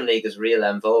the Belgium league is real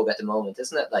en vogue at the moment,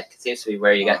 isn't it? Like it seems to be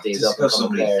where you get these Just up and because coming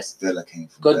somebody players. Villa came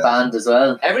from Good Belgium. band as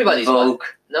well. Everybody's Vogue.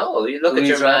 No, you look at Louis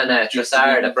your man Rand used to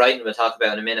Trossard be- at Brighton. We'll talk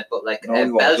about in a minute, but like No, he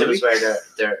won't, Belgium will is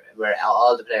he? where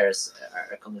all the players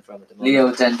are coming from at the moment.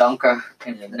 Leo Dendoncker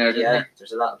came from there, didn't Yeah,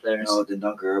 there's a lot of players. No,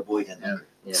 Dendoncker, boy Dendoncker.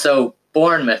 Yeah. So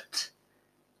Bournemouth,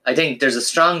 I think there's a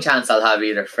strong chance I'll have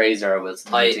either Fraser or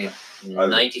Wilson on the team.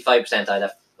 95%.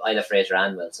 I'd have Fraser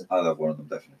and Wilson. I'll have one of them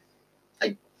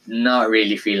definitely. Not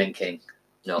really feeling King.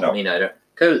 No, No. me neither.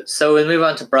 Cool. So we'll move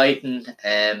on to Brighton.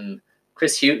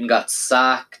 Chris Hughton got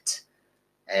sacked.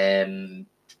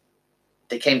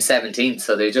 They came 17th,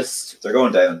 so They're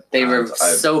going down. they were and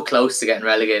I've- so close to getting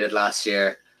relegated last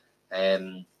year. They're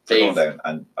going They've down,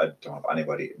 and I don't have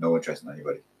anybody. No interest in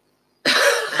anybody.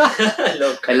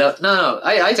 Look.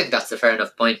 I think that's a fair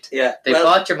enough point. Yeah. They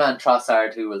bought your man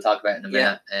Trossard, who we'll talk about in a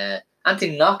minute.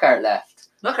 Anthony Knockaert left.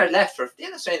 Knockaert left for the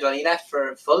other strange one. He left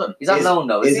for Fulham. He's on Is- loan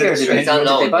though, is isn't he? it Or did strange? He's on did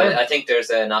they loan, buy but him? I think there's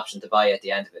an option to buy at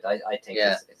the end of it. I think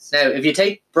Yeah. it's Now, if you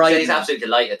take so Brighton, he's absolutely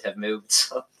delighted to have moved.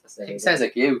 So that's he sounds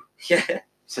like you. yeah,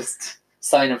 Just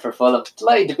signing for Fulham.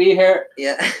 Delighted to be here.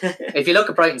 yeah. If you look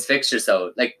at Brighton's fixtures,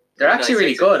 though, like they're Really actually nice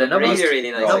really fixtures. good, and nobody's,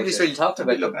 really nice. nobody's fixtures. really talked I'll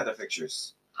be about them. looking at the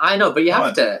fixtures. I know, but you Come have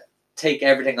on. to take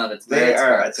everything on its They merits.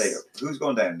 are. I'd Marks. say who's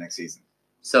going down next season.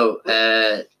 So,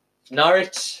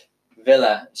 Norwich,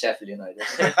 Villa, Sheffield United.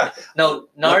 No,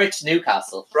 Norwich,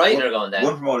 Newcastle. Brighton are going down.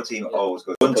 One promoted team always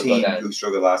goes. One Could go team down. who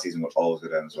struggled last season will always go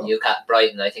down as well.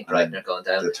 Brighton. I think And Brighton then are going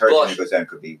down. The third But team who goes down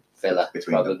could be Villa,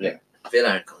 between probably. them. Villa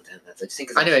aren't going down. I just think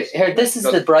it's Anyway, here, this is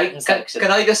Look, the Brighton section.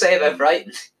 Can I just say about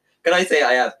Brighton? Can I say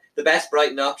I have the best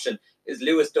Brighton option is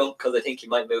Lewis Dunk because I think he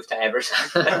might move to Everton.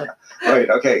 Yeah. Right.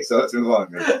 Okay. So let's move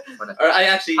on. Or I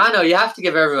actually I know, you have to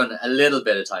give everyone a little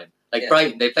bit of time. Like Yeah.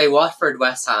 Brighton, they play Watford,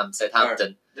 West Ham,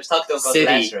 Southampton, there's talk Dunk goes to City,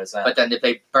 Leicester as well. but then they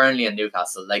play Burnley and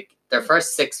Newcastle. Like, their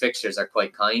first 6 fixtures are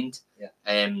quite kind. Yeah.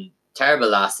 Terrible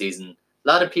last season. A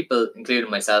lot of people, including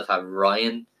myself, have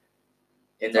Ryan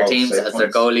in their Oh, teams save as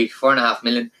their points. goalie. 4.5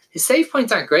 million. His save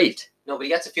points aren't great. No, but he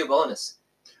gets a few bonus.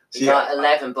 He See, got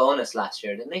 11 bonus last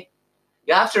year, didn't he?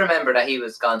 You have to remember that he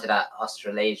was gone to that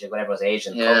Australasia, whatever it was,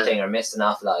 Asian Yeah. Cup thing, or missed an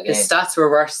awful lot of His games. stats were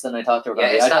worse than I thought they were going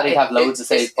to be. his I thought stat- he'd have loads of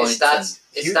save his points.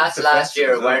 His Huge stats last year defensive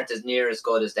as well. weren't as near as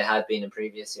good as they had been in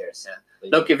previous years. Yeah. But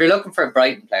Look, if you're looking for a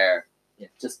Brighton player, Yeah.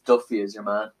 just Duffy is your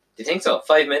man. do you think so?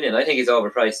 5 million? I think he's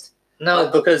overpriced. No,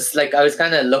 because like I was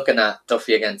kind of looking at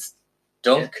Duffy against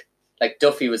Dunk. Like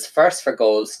Duffy was first for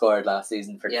goals scored last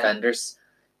season for Yeah. defenders,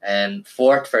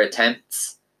 4th for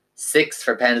attempts, 6th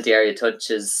for penalty area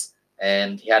touches,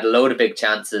 and he had a load of big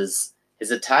chances.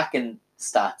 His attacking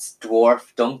stats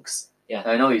dwarf Dunk's. Yeah.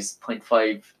 I know he's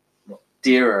 0.5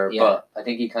 dearer, Yeah. but I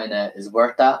think he kind of is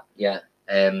worth that. Yeah.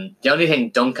 The only thing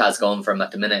Dunk has going for him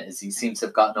at the minute is he seems to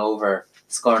have gotten over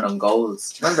scoring on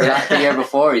goals. Remember the year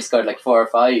before he scored like 4 or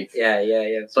 5.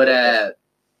 Yeah. But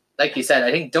like you said,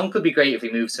 I think Dunk could be great if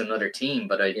he moves to another team,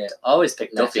 but I'd always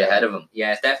pick Duffy Leicester. ahead of him.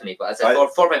 Yeah, definitely. But as I said,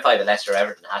 4.5 at Leicester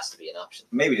Everton has to be an option.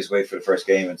 Maybe just wait for the first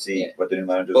game and see what the new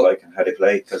manager's But- like and how they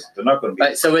play, because they're not going to be.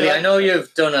 Right, so Willie, I know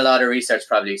you've done a lot of research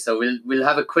probably, so we'll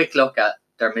have a quick look at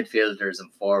their midfielders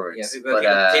and forwards. Yeah,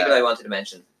 but people I wanted to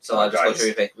mention. So I'll just go through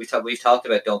your pick. We've talked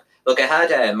about Dunk. Look, I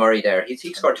had Murray there. He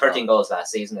scored 13 goals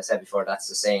last season. I said before that's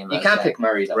the same. you as, can't pick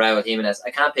Murray though. Raul Jimenez. I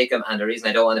can't pick him, and the reason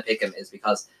I don't want to pick him is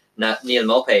because Neil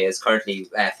Maupay is currently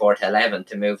 4 to 11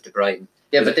 to move to Brighton.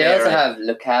 Yeah, He's but a they player also have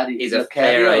Lucadi. He's a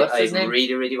player I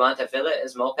really, really want to fill it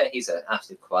as Maupay. He's an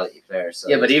absolute quality player. So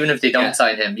Yeah, but even if they don't Yeah.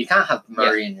 sign him, you can't have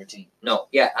Murray in your team. no,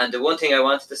 and the one thing I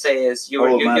wanted to say is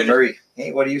Old man Murray, he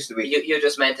ain't what he used to be. you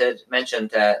just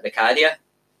mentioned Lecadia,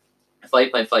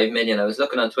 5.5 million. I was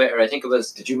looking on Twitter. I think it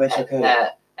was Did you mention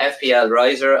that? FPL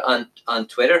Riser on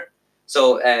Twitter.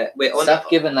 So Stop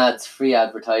giving lads free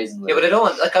advertising. Yeah, but I don't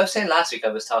want, like I was saying last week, I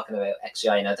was talking about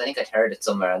XGI, and I think I'd heard it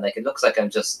somewhere, and like it looks like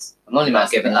I'm only not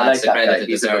giving I lads like the that credit guy. they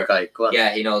He's a deserve. good guy. Go on.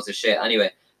 Yeah, he knows his shit.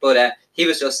 Anyway, but he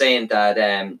was just saying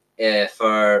that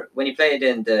for when he played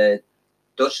in the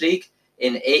Dutch league,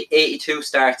 in 82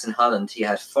 starts in Holland, he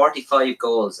had 45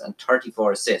 goals and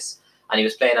 34 assists, and he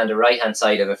was playing on the right hand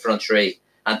side of a front three.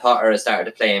 And Potter has started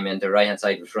to play him in the right hand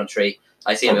side of the front three.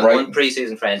 I see him in one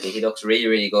pre-season friendly. He looks really,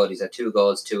 really good. He's had 2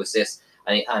 goals, 2 assists,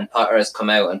 and Potter has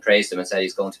come out and praised him and said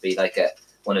he's going to be like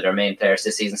one of their main players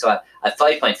this season. So at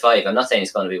 5.5, I'm not saying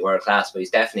he's going to be world class, but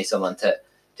he's definitely someone to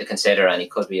consider, and he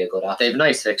could be a good option. They have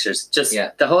nice fixtures. Just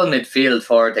the whole midfield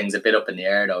forward thing's a bit up in the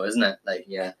air, though, isn't it? Like,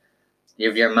 Yeah. you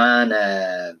have your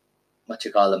man, what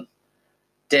you call him,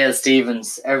 Dale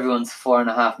Stevens. Everyone's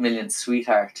 4.5 million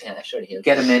sweetheart. Yeah, sure he'll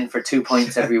Get him in for 2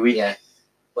 points every week. Yeah,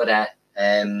 but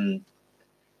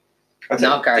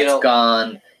Knockout's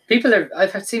gone.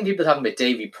 I've seen people talking about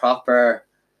Davy Proper.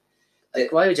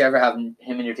 Like, why would you ever have him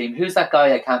in your team? Who's that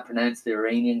guy? I can't pronounce, the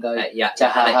Iranian guy.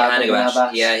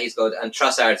 Jahanagabash. Yeah, he's good. And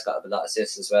Trossard's got a lot of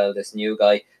assists as well. This new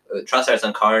guy, Trossard's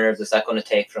on corners. Is that going to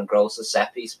take from Gross's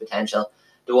set piece potential?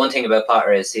 The one thing about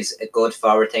Potter is he's a good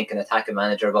forward-thinking attacking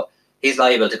manager, but he's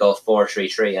liable to go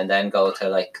 4-3-3 and then go to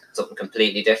like something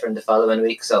completely different the following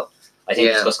week. So I think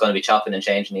it's just going to be chopping and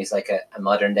changing. He's like a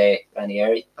modern day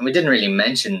Ranieri. And we didn't really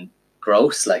mention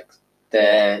Gross. Like,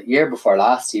 the year before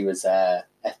last, he was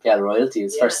FPL royalty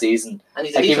his first season. And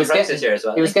he's Like, he was this year as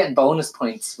well. He was getting bonus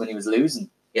points when he was losing.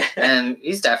 Yeah.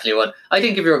 He's definitely one. I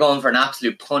think if you were going for an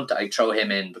absolute punt, I'd throw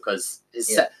him in because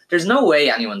there's no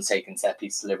way anyone's taking set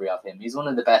piece delivery off him. He's one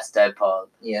of the best dead ball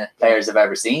players I've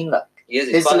ever seen. Like,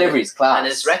 his delivery's class. And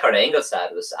his record at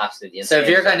Ingolstadt was absolutely insane. So if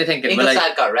you're kind of thinking,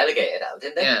 Ingolstadt got relegated out,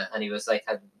 didn't they? Yeah. And he was like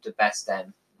had the best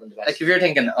one of the best. Like, if you're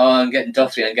thinking, I'm getting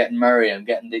Duffy, I'm getting Murray, I'm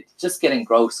getting just getting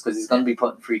Gross, because he's going to be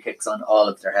putting free kicks on all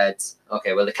of their heads.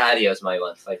 Okay, well, the Cadio is my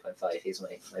one, 5.5. He's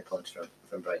my punt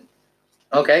from Brighton.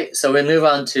 Okay, so we'll move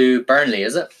on to Burnley,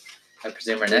 is it? I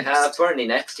presume we're next. We have Burnley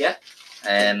next, yeah.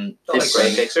 This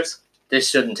great fixtures. This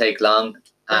shouldn't take long.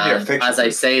 And as I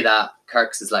say that,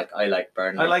 Kirks is like, I like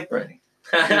Burnley. I like Burnley.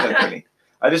 I do like Burnley.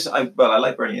 I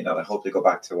like Burnley in that I hope they go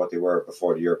back to what they were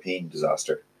before the European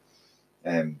disaster.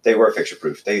 They were fixture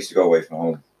proof. They used to go away from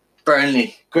home.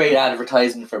 Burnley, great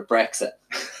advertisement for Brexit.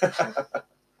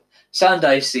 Sean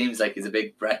Dyche seems like he's a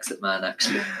big Brexit man,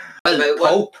 actually.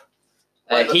 Well,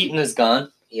 Pope. Heaton is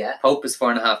gone. Yeah. Pope is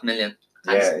 4.5 million.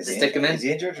 Stick him in. Is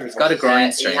he injured? He's got a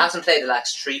groin strain. He hasn't played the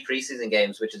last 3 pre-season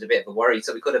games, which is a bit of a worry.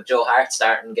 So we could have Joe Hart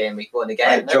starting game week 1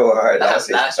 again. Joe Hart last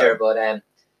year, but as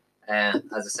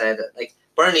I said, like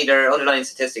Burnley, their underlying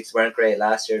statistics weren't great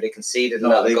last year. They conceded a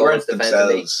lot of goals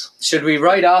defensively. Should we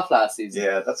write off last season?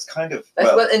 Yeah, that's kind of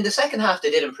well, in the second half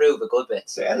they did improve a good bit.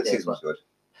 The end of the season was good.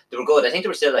 They were good. I think they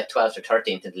were still like 12th or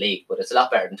 13th in the league, but it's a lot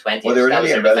better than 20th. Well, they were that was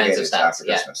nearly their defensive relegated stats. after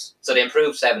Christmas. So they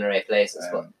improved 7 or 8 places,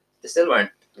 but they still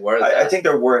weren't world class. I think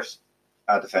they're worse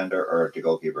a defender or the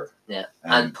goalkeeper. Yeah,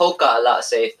 and Pope got a lot of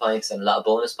save points and a lot of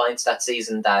bonus points that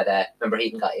season. That remember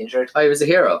Heaton got injured. Oh, he was a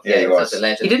hero. Yeah, he was. A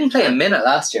legend. He didn't play a minute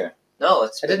last year. No,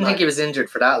 I didn't think he was injured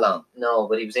for that long. No,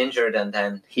 but he was injured, and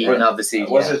then Heaton obviously.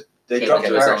 They dropped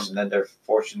the Paris and then their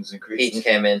fortunes increased. Heaton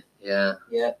came in. Yeah.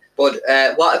 But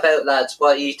what about lads?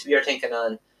 What you're thinking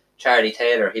on Charlie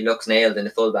Taylor? He looks nailed in the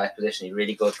fullback position. He's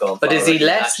really good going. But is he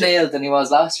less nailed than he was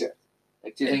last year?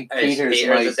 Like, do you think Peters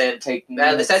might take?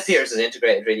 Well, they said Peters is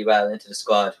integrated really well into the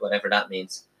squad, whatever that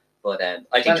means. But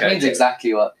I think that means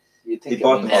exactly what You He think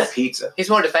bought it'd them be all mess. pizza. He's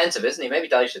more defensive, isn't he? Maybe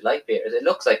Dyche should like Peters. It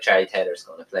looks like Charlie Taylor's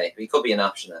going to play. He could be an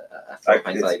option at Like,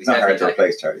 4.5. it's not hard to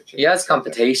replace Charlie. He has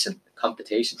competition.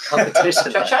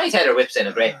 Charlie Taylor whips in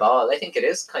a great ball. I think it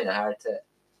is kind of hard to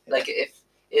like.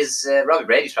 If Robbie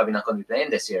Brady's probably not going to be playing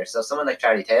this year, so someone like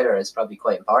Charlie Taylor is probably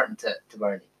quite important to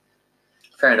Burnley.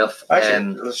 Fair enough.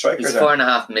 Actually, the strikers He's are.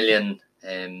 4.5 million.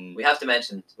 We have to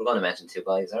mention. We're going to mention two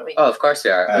guys, aren't we? Oh, of course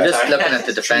we are. I'm just sorry. looking at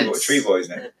the defence. Three boys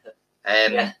now.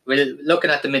 Yeah. We're looking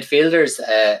at the midfielders.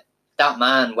 That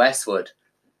man Westwood,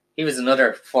 he was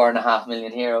another 4.5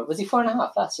 million hero. Was he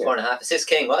 4.5 last year? 4.5 assist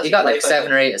king. Was He got like 5.5?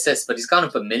 7 or 8 assists, but he's gone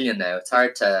up a million now. It's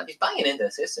hard to. He's banging into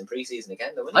assists in pre-season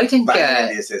again, though. Isn't he? I think Banging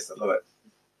in the assist. I love it.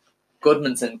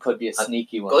 Goodmanson could be a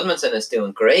sneaky one. Goodmanson is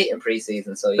doing great in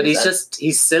pre-season, so But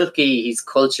he's silky. He's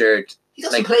cultured. he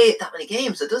doesn't like- play that many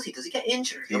games, so does he? Does he get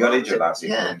injured? He got injured last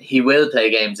season. Yeah, He will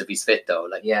play games if he's fit, though.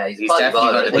 Like yeah, he's He's quality definitely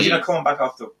baller. gonna Was be- he not coming back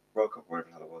off the World Cup, whatever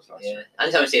the hell it was last Yeah, year?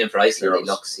 anytime I've seen him for Iceland, he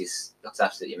Euros. looks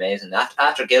absolutely amazing.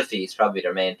 After Gylfi, he's probably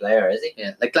their main player, is he?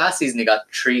 yeah, like last season he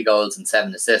got 3 goals and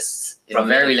 7 assists in From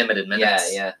very minutes. limited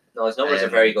minutes. Yeah. No, his numbers are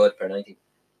Um, very good per 90.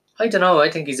 I don't know. I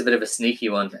think he's a bit of a sneaky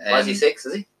one. Was he 6?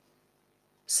 Is he?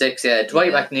 6, yeah.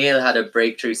 Dwight Yeah. McNeil had a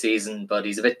breakthrough season, but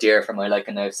he's a bit dear for my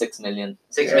liking now. 6 million.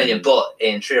 6 Yeah. million, but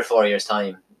in 3 or 4 years'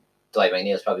 time, Dwight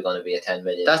McNeil's probably going to be a 10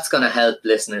 million. That's going to help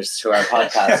listeners to our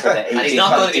podcast for the 18, and he's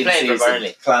not going to be 19 playing for season.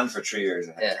 Burnley. Planned for 3 years.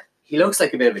 Yeah. He looks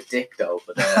like a bit of a dick, though.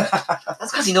 But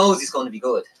That's because he knows he's going to be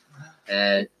good.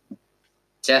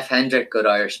 Jeff Hendrick, good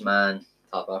Irish man.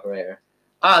 Top operator.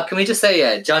 Can we just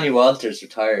say Johnny Walters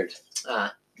retired?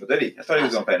 Ah, But did he? I thought he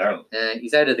was going to play in Ireland.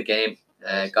 He's out of the game,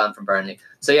 gone from Burnley.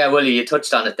 So yeah, Willie, you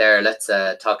touched on it there. Let's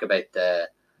talk about the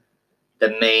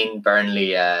main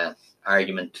Burnley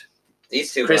argument.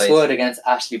 these two Chris guys. Wood against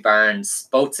Ashley Barnes,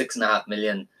 both 6.5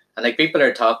 million, and like people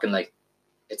are talking like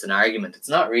it's an argument. It's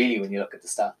not really when you look at the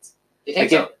stats. You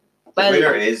think Like, so? The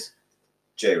winner is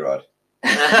J-Rod.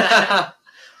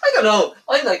 I don't know.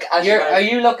 I'm like, Ashley Are Barnes.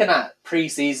 you looking at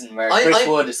pre-season where I- Chris I-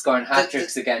 Wood is scoring hat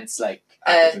tricks against like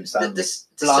Atherton the, Stanley. the,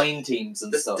 blind teams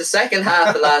and the, stuff? the second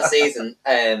half of last season,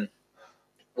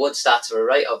 Wood's stats were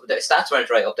right up there. Stats weren't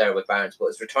right up there with Barnes, but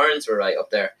his returns were right up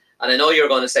there. And I know you're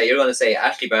going to say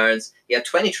Ashley Barnes. He had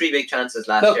 23 big chances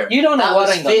last year. Look, you don't know That what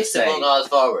was I'm going to fifth say. among all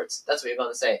forwards. That's what you're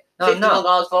going to say. No, Fifth I'm not. among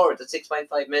all forwards at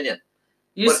 6.5 million.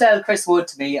 You But- sell Chris Wood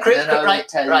to me, Chris- and then I'll right,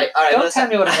 tell right, you. all right, Don't let's- tell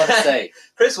me what I'm going to say.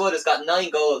 Chris Wood has got 9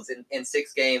 goals in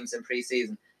 6 games in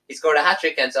pre-season. He scored a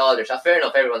hat-trick against Aldrich. Fair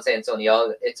enough, everyone's saying it's only...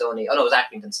 Oh no, it was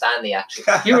Accrington Stanley, actually.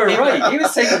 You were right. He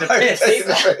was taking the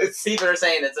piss. People are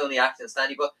saying it's only Accrington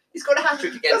Stanley, but he scored a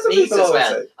hat-trick against That's what Nice people as always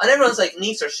well. say. And everyone's like,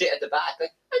 Nice are shit at the back.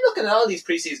 Like, I'm looking at all these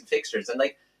pre-season fixtures, and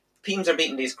like, teams are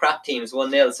beating these crap teams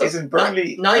 1-0. So Isn't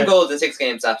Burnley... 9 goals in 6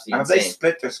 games, absolutely Have they insane.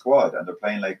 split their squad and they're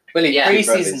playing like... Willie, Yeah.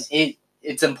 pre-season,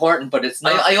 it's important, but it's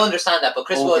not I understand that, but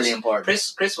Chris overly Wood's important.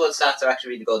 Chris Wood's stats are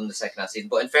actually really good in the second half season.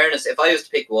 But in fairness, if I was to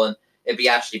pick one, it'd be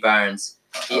Ashley Barnes.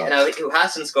 Who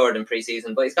hasn't scored in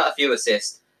pre-season, but he's got a few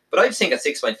assists. But I just think at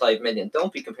 6.5 million,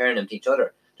 don't be comparing them to each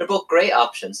other. They're both great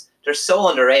options. They're so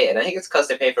underrated. I think it's because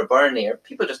they pay for Burnley, or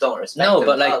people just don't respect No, them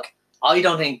but at all. like, I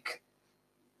don't think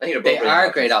I think they they're both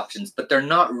are great options, but they're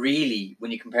not really when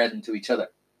you compare them to each other.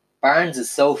 Barnes is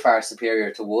so far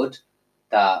superior to Wood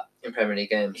that in Premier League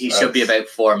games. he should be about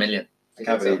 4 million. I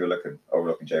can't believe you're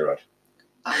overlooking J-Rod.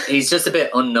 He's just a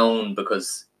bit unknown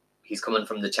because he's coming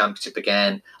from the championship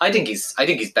again. I think he's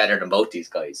better than both these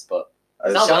guys, but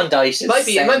not Sean Dyche He is might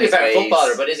be a set in his better ways.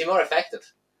 footballer, but is he more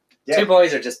effective? Yeah. Two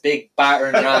boys are just big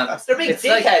battering rams. They're big It's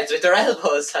like- dickheads with their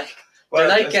elbows. Like They're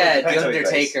like I suppose it the depends how he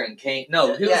Undertaker and Kane. No,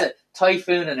 who was Yeah. it?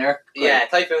 Typhoon and Earthquake yeah,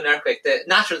 typhoon, earthquake, the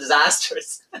natural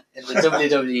disasters. in the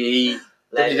WWE,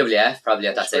 WWF probably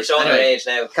at that We're stage. showing our Anyway, age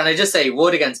now. can I just say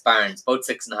Wood against Barnes, both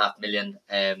 6.5 million.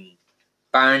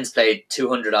 Barnes played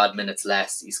 200 odd minutes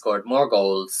less. He scored more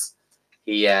goals.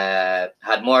 He had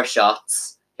more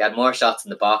shots. He had more shots in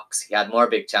the box. He had more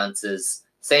big chances.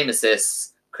 Same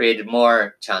assists. Created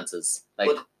more chances. Like,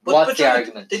 But what's the Jordan,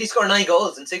 argument? Did he score 9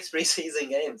 goals in 6 pre-season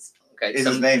games? Okay, Is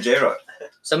so, his name J-Rod?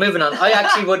 so moving on. I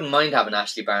actually wouldn't mind having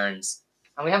Ashley Barnes.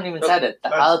 And we haven't even said it. The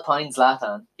no. Alpine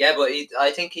Zlatan. Yeah, but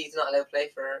I think he's not allowed to play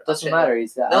for. Doesn't Australia. matter.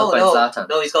 He's the No, Alpine Zlatan.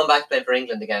 no, he's gone back to play for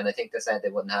England again. I think they said they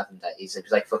wouldn't have him. That he was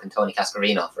like fucking Tony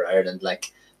Cascarino for Ireland.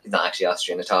 Like he's not actually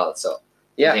Austrian at all. So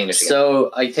Yeah, English again.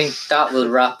 so I think that will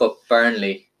wrap up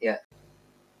Burnley. Yeah.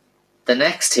 The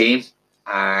next team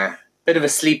are a bit of a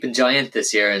sleeping giant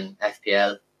this year in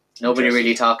FPL. Nobody Interesting.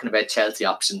 really talking about Chelsea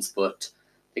options, but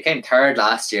they came third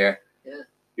last year. Yeah.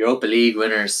 Europa League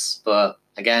winners, but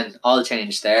again, all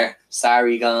changed there.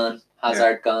 Sarri gone,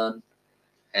 Hazard gone.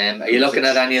 Are you looking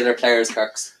at any other players,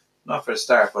 Kirks? Not for a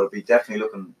start, but it'd be definitely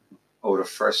looking over the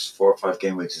first 4 or 5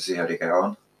 game weeks to see how they get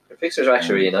on. The fixtures are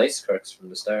actually really nice, Kirks, from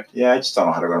the start. Yeah, I just don't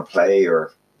know how they're going to play,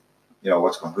 or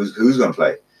who's going to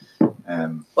play.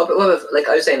 Like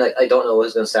I was saying, like I don't know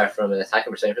who's going to start from an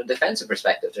attacking perspective. From a defensive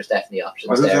perspective, there's definitely options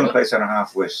Well, who's there. going to play centre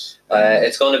half with? I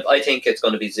think it's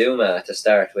going to be Zuma to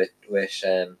start with.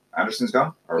 Anderson's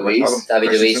gone. Or Luis,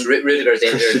 David Luis. Rudiger's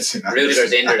injured. Christensen.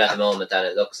 Rudiger's injured at the moment, and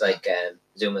it looks like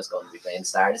Zuma's going to be playing the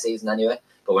start of the season anyway.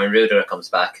 But when Rudiger comes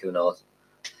back, who knows?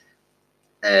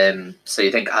 So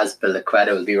you think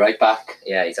Azpilicueta will be right back?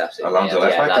 Yeah, he's absolutely. Alonso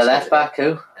left back? The left back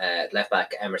who? Left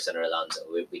back Emerson or Alonso.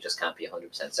 We just can't be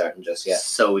 100% certain just yet.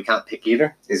 So we can't pick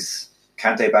either. Is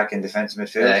Kante back in defensive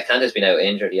midfield? Kante's been out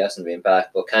injured. He hasn't been back,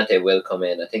 but Kante will come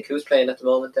in. I think who's playing at the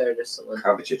moment there? There's someone.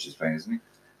 Kovacic is playing, isn't he?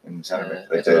 In centre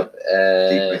mid, I don't know.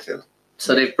 deep midfield.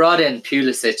 So they've brought in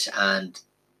Pulisic and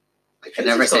I can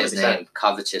never say his Pulisic's gonna be name.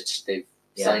 Kovacic. They've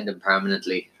signed him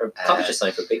permanently. Kovacic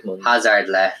signed for big money. Hazard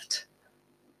left.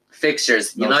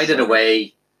 Fixtures, No, United sure.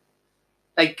 away.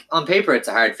 Like, on paper, it's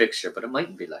a hard fixture, but it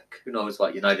mightn't be like. Who knows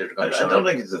what United are I going to show. don't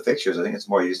think it's the fixtures. I think it's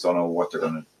more you just don't know what they're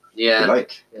going to Yeah. be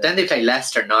like. Yeah. Then they play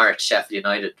Leicester, Norwich, Sheffield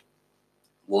United,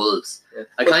 Wolves. Yeah.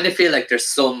 I kind of feel like there's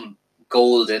some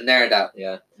gold in there that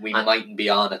Yeah. we And- mightn't be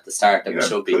on at the start that we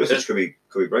should be. Pulisic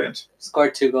could be brilliant.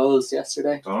 Scored 2 goals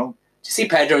yesterday. Don't know. Did you see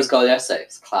Pedro's goal yesterday?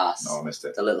 It's class. No, I missed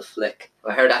it. The little flick.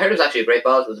 I heard it was actually a great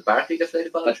ball. Was it Barkley that played the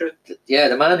ball But- through? Yeah,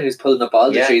 the man who's pulling up all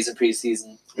the Yeah. trees in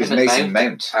pre-season. It's him and Mason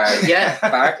Mount. Yeah.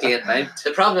 Barkley and Mount.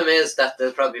 The problem is that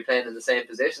they'll probably be playing in the same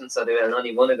position, so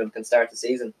only one of them can start the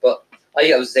season. But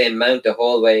I was saying Mount the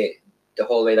whole way,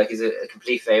 like he's a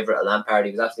complete favourite at Lampard.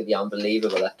 He was absolutely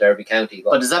unbelievable at Derby County.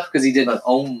 But is that because he didn't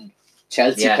own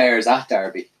Chelsea Yeah. players at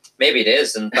Derby? Maybe it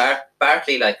is. And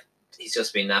Barkley, like, he's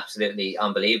just been absolutely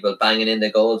unbelievable, banging in the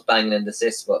goals, banging in the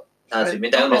assists. But lads, we've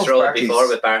been down this road before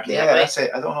with Barkley, Yeah, haven't we? that's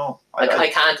it. I don't know. I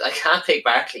can't pick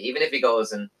Barkley, even if he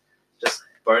goes and just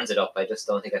burns it up. I just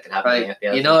don't think that can happen in Right. the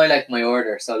FPL. You know I like my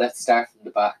order, so let's start from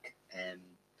the back.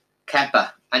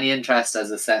 Kepa, any interest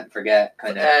as a set and forget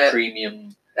kind of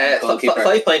premium goalkeeper?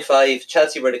 5.5.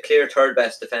 Chelsea were the clear third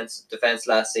best defense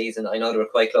last season. I know they were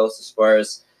quite close to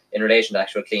Spurs in relation to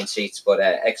actual clean sheets, but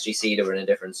XGC they were in a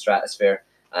different stratosphere.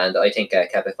 And I think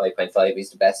Kepa 5.5 is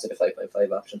the best of the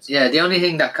 5.5 options. Yeah, the only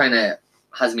thing that kind of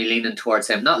has me leaning towards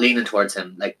him, not leaning towards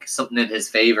him, like something in his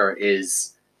favour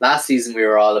is last season we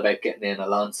were all about getting in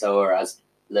Alonso or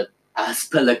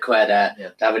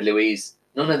Azpilicueta, David Luiz.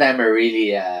 None of them are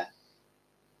really,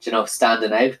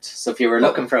 standing out. So if you were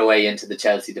looking for a way into the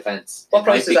Chelsea defence, What it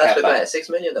price might is be that? Kepa. About 6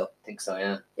 million though. I think so,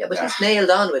 yeah. Yeah, but Yeah. he's nailed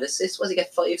on with assists. Was he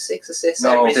get 5-6 assists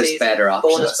No, every There's season? better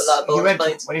options. Bonus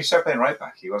points. When he started playing right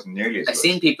back, he wasn't nearly as good. I've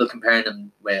seen people comparing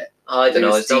him with. I don't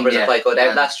know. His numbers are quite good.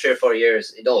 Yeah. Last 3 or 4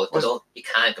 years, you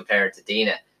can't compare it to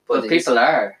Dina. But people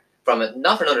are. From it,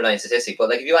 not for an underlying statistic, but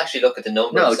like if you actually look at the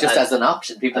numbers. No, just and- as an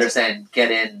option. People are saying get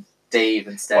in Dave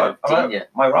instead of Dina.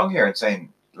 Am I wrong here in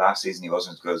saying last season he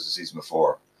wasn't as good as the season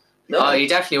before? No, Oh, he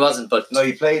definitely wasn't, but No,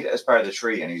 he played as part of the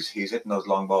tree, and he's hitting those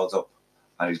long balls up,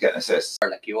 and he's getting assists.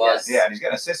 like he was. Yeah, and he's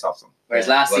getting assists off them. Whereas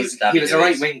Yeah, last was season David he was a right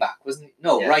Luiz. wing back, wasn't he?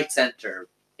 No, Yeah. right centre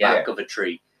Yeah. back of a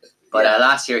tree. But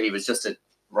last year he was just a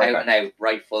Right out back. and out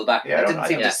right full back. Yeah, It didn't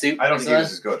seem yeah. to suit. I don't as think he well.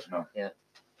 was as good. No.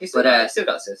 he's but, still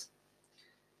got assists.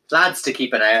 Lads to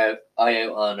keep an eye out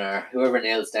on, or whoever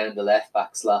nails down the left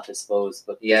back slot, I suppose.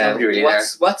 But Yeah, nobody really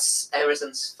what's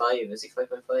Emerson's 5? Is he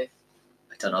 5.5?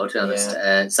 I don't know, to be honest.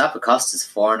 Zappacosta's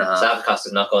 4.5.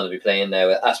 Zappacosta's not going to be playing now.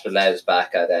 Aspinall's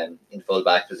back at in full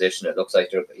back position. It looks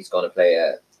like he's going to play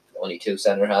only 2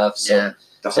 centre halves. So Yeah,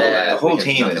 The whole we can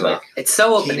team knock is him like off. it's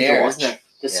so up Team in to the air, watch. isn't it?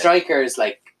 The Yeah. strikers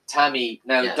like Tammy.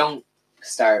 Now Yeah. don't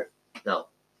start. No,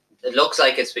 it looks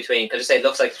like it's between. Can I just say it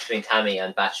looks like it's between Tammy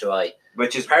and Batshuayi.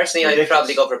 which is Personally, I'd ridiculous.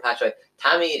 probably go for Batshuayi.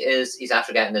 Tammy he's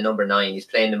after getting the number 9. He's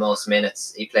playing the most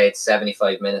minutes. He played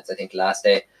 75 minutes, I think, last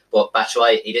day. But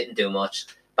Batshuayi, he didn't do much.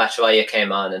 Batshuayi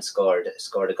came on and scored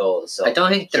a goal. So I don't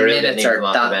think the Giroud didn't minutes need to are come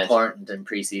off the that bench. important in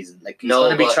pre-season. Like he's No,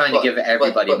 going to be but- trying to give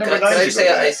everybody. But Number can I 9's just a say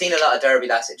good guy. I've seen a lot of Derby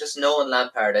last year. Just knowing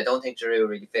Lampard, I don't think Giroud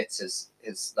really fits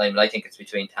his line. I think it's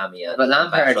between Tammy and But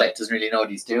Lampard Batshuayi. doesn't really know what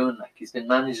he's doing. Like he's been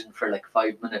managing for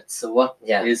 5 minutes. So what is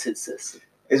Yeah. his system?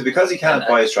 Is it because he can't And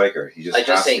buy a striker? He just I just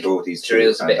has to think go with these two.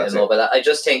 Giroud's a and bit that's it. immobile. I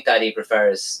just think that he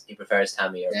prefers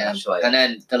Tammy or Yeah. Batshuayi. And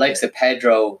then the likes of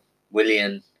Pedro,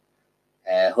 Willian,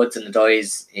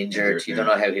 Hudson-Odoi injured. You don't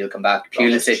know how he'll come back.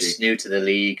 Pulisic Loftus-Cheek. new to the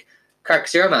league.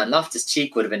 Kirk's your man.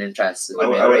 Loftus-Cheek would have been interested. I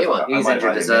mean, would- great one. I He's might have injured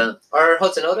had as him in. well. Or Yeah,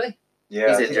 Hudson-Odoi. He's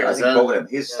I think injured as both well. of them.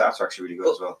 His Yeah. stats are actually really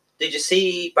good as well. Did you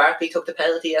see Barkley took the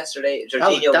penalty yesterday? That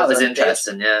Jorginho was on the pitch.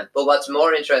 interesting, yeah. But what's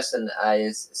more interesting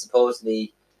is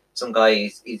supposedly some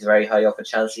guy. He's very high up at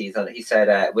Chelsea. He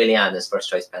said Willian is first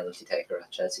choice penalty taker at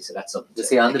Chelsea, so that's something. Was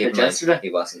he on the keep pitch in mind. yesterday? He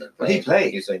wasn't. But he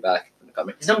played. He was going back from the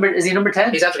comment. Is he number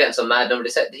 10? He's after getting some mad number. They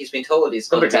said he's been told he's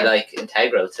going Number to be 10. like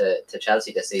integral to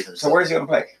Chelsea this season. So where's he going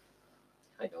to play?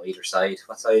 I know either side.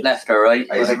 What side? Left or right?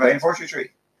 Is he playing 4-2-3?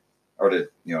 Or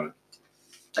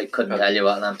I couldn't tell you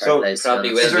what Lampard So, plays.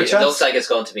 Probably will. Is there a Be. It chance- looks like it's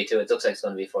going to be too. It looks like it's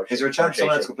going to be 4. is there a chance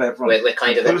someone else could play up front? With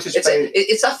kind of Pulisic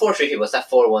it's that 4-3-3, but it's that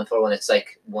 4-1-4-1. It's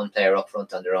like one player up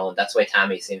front on their own. That's why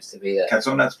Tammy seems to be. Can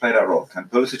someone else play that role? Can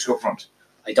Pulisic go up front?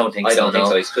 I don't think I so. don't think no.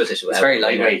 so. He's Pulisic. It's very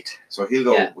lightweight. So he'll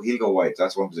go. Yeah. He'll go wide.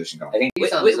 That's one position gone. I think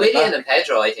he's on his way Willian back. and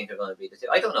Pedro, I think, are going to be the two.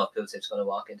 I don't know if Pulisic's going to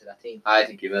walk into that team. I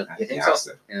think he will. You think He has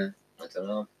to. I don't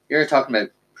know. You're talking about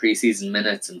pre-season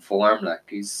minutes and form. Like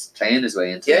he's playing his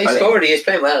way into. Yeah, it. he's I think- scored. He's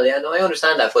playing well. Yeah, no, I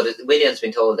understand that. But Willian's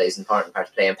been told that he's an important part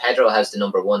to play, and Pedro has the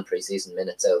number 1 pre-season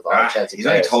minutes out of all Chelsea He's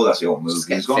only players. told us he won't move. Just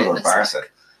He's get going to fitness,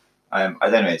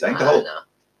 Barca. Anyways, I think the whole no.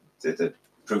 the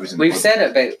proof is in We've the said it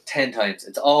about 10 times.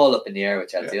 It's all up in the air with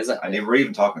Chelsea, Yeah. isn't it? and they were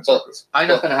even talking in But- circles. I'm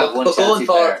not going to have one But Chelsea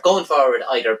player. going forward,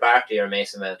 either Barkley or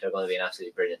Mason Mount are going to be an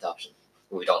absolutely brilliant option.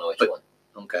 We don't know which But- one.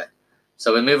 Okay.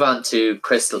 So we move on to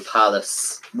Crystal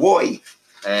Palace. Why?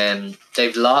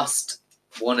 They've lost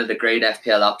one of the great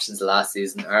FPL options last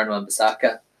season, Aaron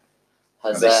Wan-Bissaka.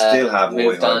 Has And they still have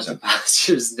moved Roy on Hodgson. to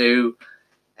pastures new.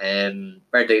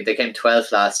 Where they came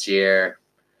 12th last year.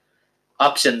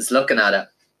 Options, looking at it.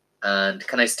 And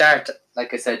can I start,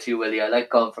 like I said to you, Willie, I like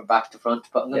going from back to front,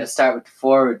 but I'm going Yeah. to start with the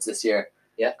forwards this year.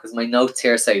 Yeah. Because my notes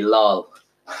here say lol.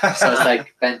 So it's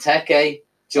like Benteke,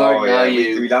 Jordan we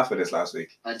Ayew, laughed at this last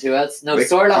week. and who else? No, Connor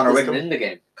Sorloth isn't Wickham. in the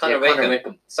game. Connor Connor Wickham.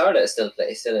 Wickham. Sarda is still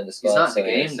in the squad. He's not in so the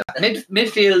he game. is. Though.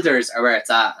 Midfielders are where it's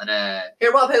at, and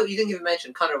Here, what about you? Didn't even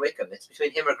mention Connor Wickham. It's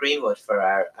between him or Greenwood for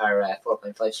our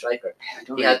 4.5 striker. I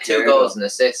don't He really had 2 care, goals though. and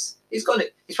assists. He's probably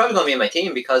going to be in my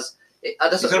team because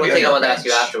that's He's one gonna be thing on I your want to ask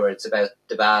you bench. afterwards about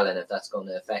Dybala and if that's going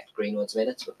to affect Greenwood's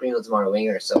minutes. But Greenwood's more a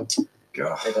winger, so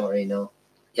God. I don't really know.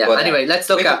 Yeah. But, Anyway, let's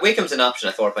look at. Wickham's an option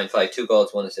at 4.5, 2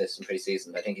 goals, 1 assist in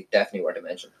pre-season. I think he's definitely worth a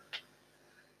mention.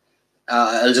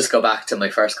 I'll just go back to my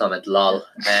first comment. Lol.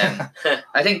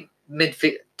 I think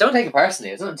midfield. Don't take it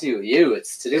personally. It's nothing to do with you.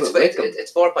 It's to do with Wickham.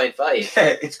 It's 4.5.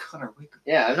 Yeah, it's Connor Wickham.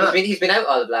 Yeah, I'm not. He's been out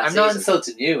all of last I'm not season.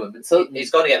 insulting you. I'm insulting. He's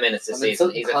going to get minutes this I'm season.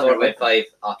 insulting He's a Connor 4.5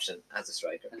 option as a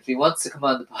striker. And if he wants to come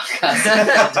on the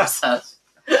podcast himself,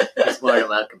 he's more than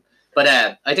welcome. But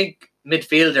I think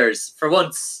midfielders, for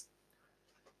once,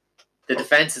 the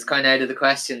defence is kind of out of the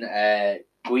question.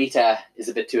 Guita is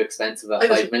a bit too expensive at I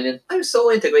was- 5 million. I'm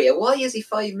so integrated. Why is he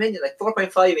 5 million? Like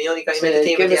 4.5 and he only got him in the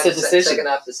team Give at us the a decision. second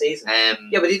half of the season. Um,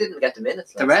 Yeah, but he didn't get the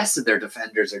minutes. the rest of their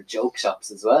defenders are joke shops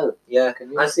as well. Yeah.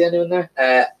 Can you And- see anyone there?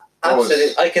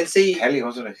 Absolutely. I can see Kelly,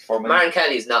 wasn't it? 4 million. Martin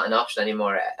Kelly's not an option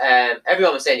anymore.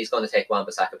 Everyone was saying he's going to take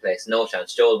Wan-Bissaka place. No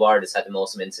chance. Joel Ward has had the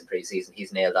most minutes in pre-season.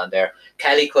 He's nailed on there.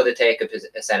 Kelly could have taken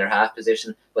a centre-half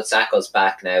position, but Sacco's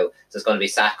back now. So it's going to be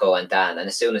Sacco and Dan. And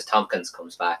as soon as Tompkins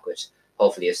comes back, which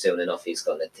hopefully is soon enough, he's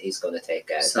going to take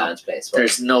So, Dan's place. But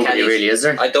There's nobody Kelly's- really, is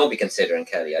there? I don't be considering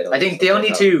Kelly. I think the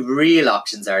only 2 real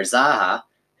options are Zaha,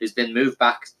 who's been moved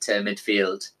back to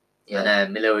midfield, Yeah.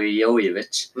 and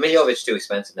Milivojevic. Miljovic too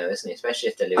expensive now, isn't he? Especially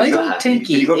if they lose I Zaha. don't think Did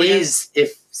he he go again? is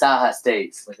if Zaha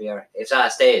stays. Like we are. If Zaha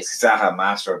stays, Zaha,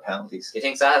 master of penalties. do you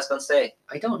think Zaha's going to stay?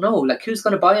 I don't know. Like, who's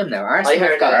going to buy him now? Arsenal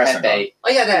heard have got Arsenal Pepe.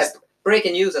 I had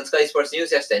breaking news on Sky Sports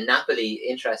News yesterday. Napoli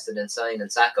interested in signing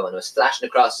Sacco, and it was flashing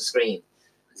across the screen.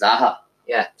 Zaha.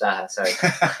 Yeah, Zaha. Sorry.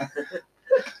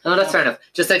 No, that's fair enough.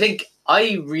 Just, I think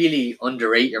I really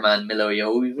underrate your man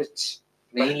Milivojevic,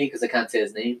 mainly because I can't say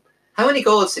his name. How many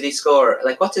goals did he score?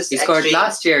 Like, what's his He scored XG?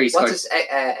 last year. He What's scored his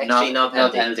XG no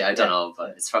non-penalty? penalty. I don't know,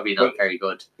 but it's probably not Well- very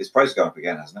good. His price has gone up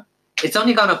again, hasn't it? It's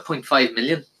only gone up 0.5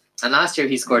 million. And last year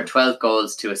he scored 12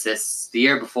 goals, 2 assists. The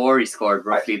year before he scored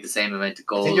roughly the same amount of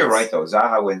goals. I think you're right though.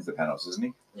 Zaha wins the penalties, doesn't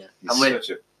he? Yeah. He's And with-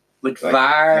 such a With like,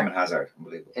 VAR him and Hazard,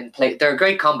 unbelievable. in play, they're a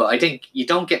great combo. I think you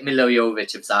don't get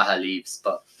Milivojevic if Zaha leaves,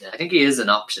 but Yeah. I think he is an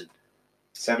option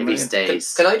 7 if he million.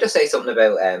 stays. Can I just say something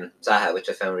about Zaha, which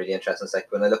I found really interesting? It's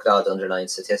like when I look at all the underlying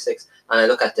statistics and I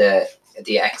look at the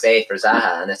XA for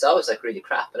Zaha, and it's always like really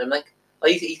crap. And I'm like, oh,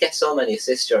 he gets so many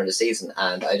assists during the season,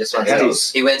 and I just want to Penalties.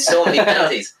 say he wins so many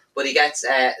penalties, but he gets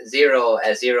zero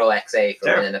XA for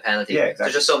There. winning a penalty. Yeah, So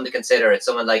exactly. just something to consider. It's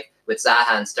someone like with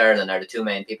Zaha and Sterling are the 2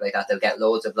 main people like that. They'll get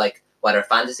loads of like what are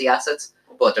fantasy assets,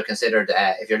 but they're considered.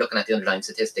 If you're looking at the underlying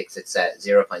statistics, it's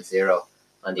 0.0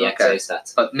 on the Okay. XA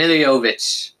stats. But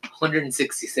Milivojevic,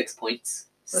 166 points,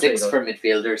 That's 6 really for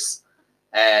midfielders.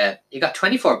 He got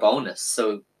 24 bonus,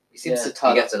 so He seems Yeah, to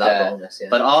tot he gets a up lot the- bonus. Yeah.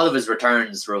 But all of his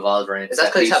returns revolve around Is that set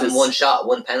because he's having pieces. one shot,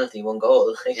 one penalty, one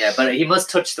goal? Yeah, but he must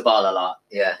touch the ball a lot,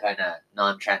 yeah. kind of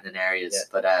non-threatening areas. Yeah.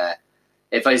 But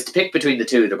if I was to pick between the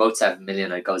two, they're both 7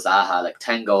 million. I'd go Zaha, like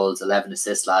 10 goals, 11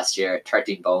 assists last year,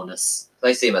 13 bonus.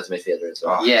 I see him as a midfielder as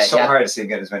well. Oh, Yeah, it's so yeah. hard to see him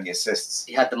get as many assists.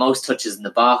 He had the most touches in the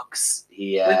box.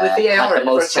 He With VAR had in the the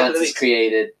most first couple of chances weeks.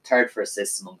 created, third for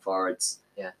assists among forwards.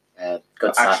 Yeah.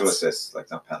 Good Actual stats. assists,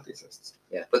 like not penalty assists.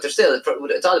 Yeah, but there's still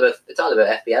it's all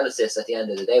about FPL assists at the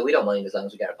end of the day. We don't mind as long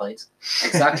as we get our points.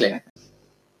 Exactly.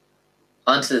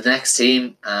 On to the next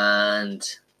team, and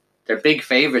they're big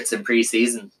favourites in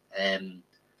pre-season.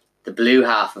 The blue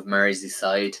half of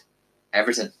Merseyside,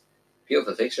 Everton.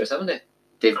 Beautiful fixtures, haven't they?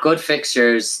 They've good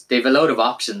fixtures. They've a load of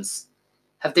options.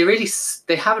 Have they really?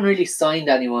 They haven't really signed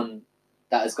anyone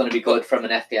that is going to be good from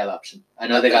an FPL option. I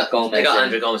know they got Gomez. They got in.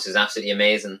 Andrew Gomez, is absolutely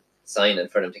amazing signing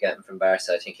for them to get him from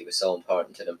Barca. I think he was so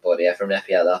important to them. But yeah, from an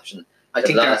FPL option, I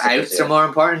think They've their lost it, outs yeah. are more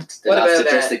important. They What lost about,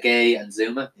 to Drissa Gay and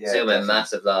Zuma. Yeah, Zuma, definitely.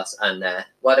 massive loss. And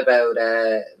what about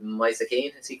Moise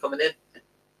Keane? Is he coming in?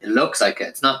 It looks like it.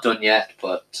 It's not done yet,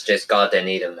 but It's just God, they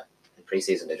need him in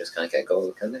pre-season. They just can't get a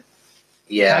goal, can they?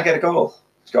 yeah. Can't get a goal.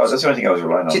 God, that's the only thing I was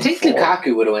relying on. Do you think before.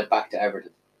 Lukaku would have went back to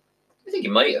Everton? I think he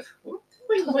might have.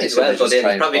 Might They as should well have go just in.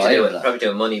 tried Probably to to buy do him, it. Probably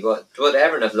doing money, but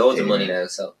Everton have loads of money Yeah. now.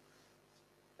 So,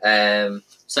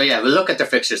 So yeah, we'll look at their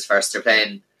fixtures first. They're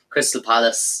playing Crystal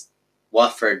Palace,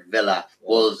 Watford, Villa,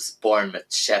 Wolves,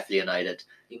 Bournemouth, Sheffield United.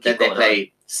 you can Then keep they going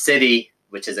play City,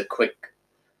 which is a quick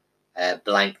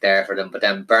blank there for them. But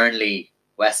then Burnley,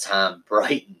 West Ham,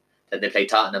 Brighton. Then they play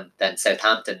Tottenham, then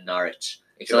Southampton, Norwich.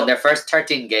 If So you're, in their first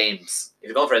 13 games,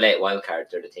 going for a late wild card,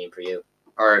 they're the team for you.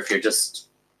 or if you're just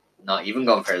not even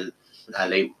going for a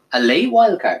late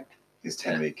wild card. He's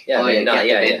 10 week. Yeah, oh, maybe yeah, not. get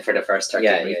Yeah, them in yeah. for the first 13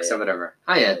 Yeah, yeah, weeks yeah. or whatever.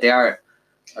 Oh yeah, they are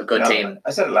a good No, team.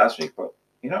 I said it last week, but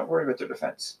you're not worried about their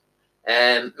defence.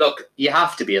 Look, You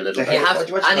have to be a little Hey, you bit. have what-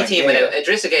 to, what's any your team name? without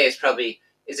Idrissa Gueye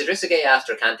is Idrissa Gueye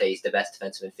after Kante. He's the best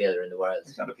defensive midfielder in the world.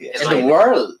 He's not a In PS. In my- the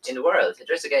world? In the world,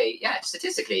 Idrissa Gueye, yeah,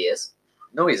 statistically he is.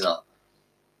 No, he's not.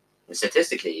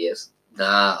 Statistically he is.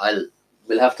 Nah,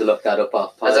 we'll have to look that up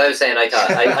off. As I was saying, I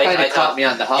thought I caught thought me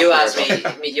on the hop. you there, asked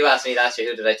but- me. You asked me last year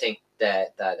who did I think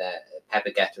that Pep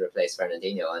would get to replace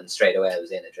Fernandinho, and straight away I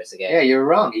was in Idrissa Gueye. Yeah, you're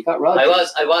wrong. You got Rodri. I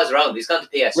was wrong. He's gone to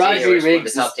PSG. who Rodri is one of the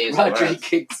Riggs. top teams in the Rodri world.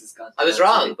 Giggs has gone. I was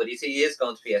wrong, but he is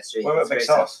going to PSG. What about It's Big great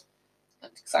Sauce?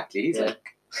 Exactly. He's Yeah.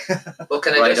 like But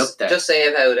can I Right just up there. just say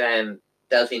about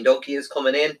Delphine Donkey is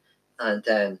coming in,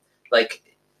 and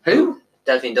who?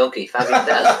 Delphine Donkey, Fabian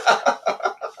Del.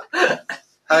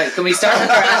 All right. Can we start with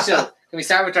our actual? Can we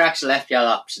start with our actual FPL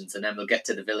options and then we'll get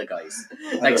to the Villa guys?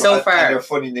 Like, so far- And their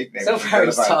funny nicknames. So far,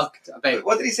 he's Villa fans. talked about.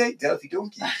 What did he say? Delphi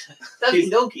Donkey. Delphine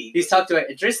Donkey. He's talked about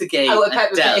Idrissa Gay Oh, and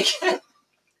Pep Del. Cake.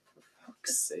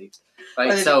 Fuck's sake.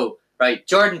 Right. So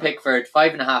Jordan Pickford,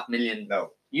 5.5 million.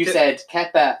 No. You said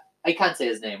Kepa. I can't say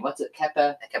his name. What's it?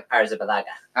 Kepa Arrizabalaga.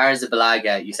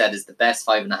 Arrizabalaga. You said is the best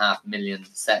 5.5 million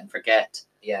set and forget.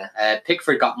 Yeah.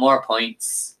 Pickford got more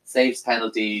points, saves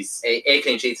penalties. 8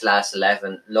 clean sheets last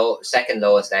 11. Second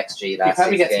lowest XG He last.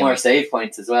 probably 6 gets games. more save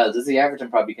points as well. Does he? Everton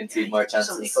probably concede more So many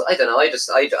chances. I don't know. I just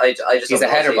He's don't a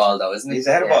header know. ball though, isn't he? He's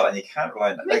a header Yeah. ball, and you can't rely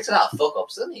on He that. makes a lot of fuck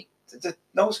ups, doesn't he?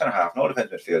 No centre half, no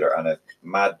defensive midfielder, and a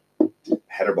mad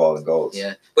header ball and goals.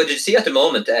 Yeah. But did you see at the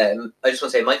moment? I just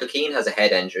want to say Michael Keane has a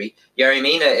head injury. Yerry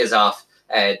Mina is off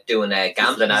doing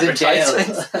gambling He's in jail.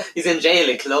 advertisements. He's in jail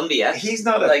in Colombia. He's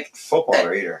not a Like-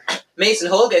 footballer either. Mason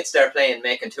Holgate's there playing,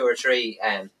 making 2 or 3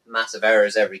 massive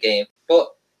errors every game.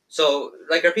 But so,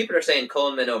 our people are saying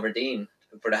Coleman over Dean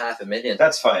for the $500,000.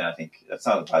 That's fine, I think. That's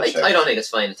not a bad shout. I don't think it's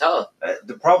fine at all.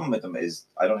 The problem with them is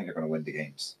I don't think they're going to win the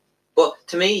games. But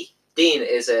to me, Dean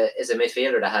is a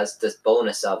midfielder that has this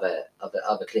bonus of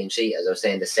a clean sheet. As I was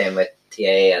saying, the same with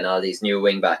TA and all these new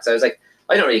wing backs. I was like,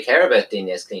 I don't really care about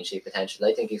Dean's clean sheet potential.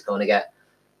 I think he's going to get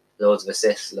loads of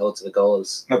assists, loads of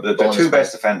goals. No, but the Bonus two points.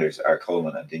 best defenders are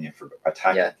Coleman and Digne for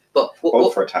attacking. Yeah. But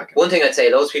Both for attacking. one thing I'd say,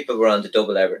 those people were on the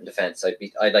double Everton defence.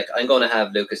 I'm going to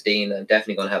have Lucas Dean. I'm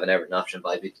definitely going to have an Everton option, but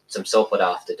I'd be so put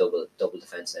off the double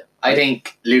defence now. I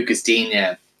think Lucas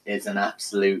Digne is an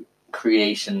absolute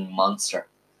creation monster.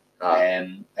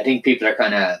 I think people are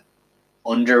kind of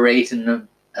underrating him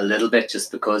a little bit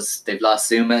just because they've lost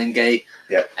Zuma and Gay.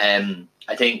 Yeah.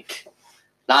 I think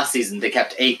last season they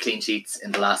kept 8 clean sheets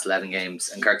in the last 11 games,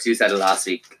 and Kirks, you said it last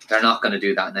week. They're not going to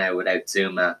do that now without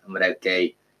Zuma and without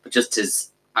Gay. But just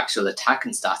his actual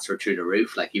attacking stats were through the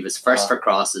roof. Like, he was first for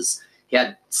crosses. He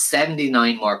had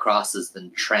 79 more crosses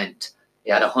than Trent.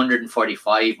 He had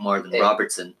 145 more than Yeah.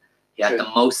 Robertson. He had True. the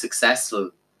most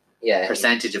successful Yeah.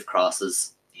 percentage of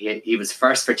crosses. he was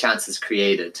first for chances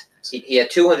created. He had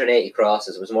 280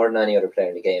 crosses. It was more than any other player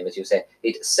in the game, as you say.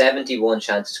 He had 71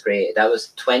 chances created. That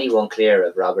was 21 clear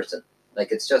of Robertson.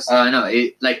 Like, it's just... I know.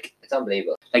 It's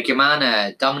unbelievable. Like your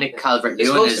man, Dominic He's Calvert-Lewin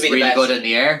supposed is to be the really best. good in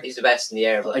the air. He's the best in the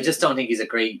air. But I just don't think he's a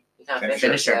great he can't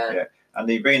finisher. Yeah. And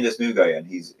they bring this new guy, and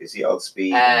is he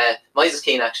outspeed? Moises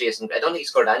Keane actually isn't. I don't think he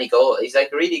scored any goal. He's like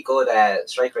a really good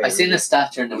striker. I seen a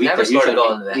stat during the He's week. never that scored a usually-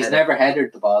 goal in the He's header. never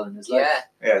headed the ball in his life.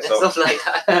 Yeah, So stuff like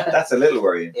that. that's a little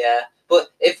worrying. Yeah, but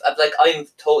if like I'm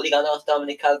totally gone off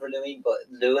Dominic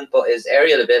Calvert-Lewin, but his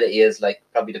aerial ability is like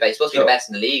probably the best. He's supposed to be the best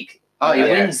in the league. Oh, he Yeah.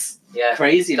 wins Yeah,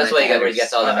 crazy. that's like why where he headers.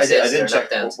 gets all the I assists or didn't check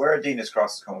knockdowns. where are Dina's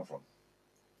crosses coming from.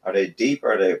 Are they deep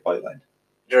or are they byline?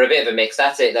 They're a bit of a mix.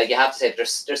 That's it. Like you have to say,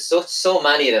 there's so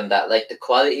many of them that like the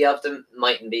quality of them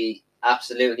mightn't be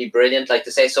absolutely brilliant. Like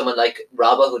to say someone like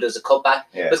Robbo who does a cutback,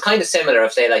 Yeah. it's kind of similar.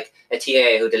 Of say like a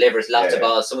TA who delivers lots of Yeah.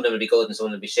 balls. Some of them will be good and some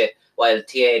of them will be shit. While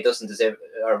TA doesn't deliver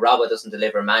or Robbo doesn't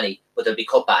deliver many, but there'll be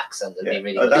cutbacks and they'll Yeah. be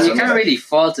really Oh, good. that's You what can't I'm really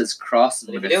fault his crossing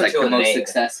If when you're it's doing like the most 208,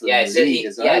 successful yeah, in the so league he-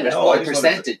 as yeah, well. there's No, By I just wonder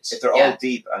percentage. if they're Yeah. all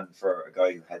deep and for a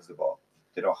guy who heads the ball,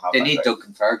 they don't have They that need guy.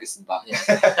 Duncan Ferguson back.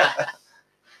 Yeah.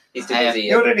 He's too busy.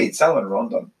 You know what they need? Salman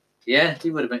Rondon. Yeah, he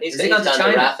would have been. He's They gone to gone to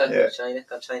China. Rafa. Yeah.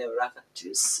 Got China with Rafa.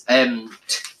 Jeez.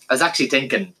 I was actually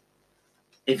thinking,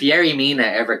 if Yerry Mina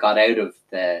ever got out of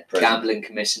the Prison. gambling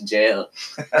commission jail,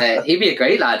 he'd be a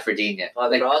great lad for Dina. Oh,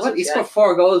 the Like, crosses, what, he yeah. scored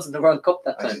 4 goals in the World Cup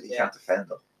that time. He can't defend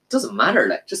them. Doesn't matter.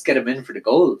 Like, just get him in for the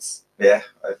goals. Yeah,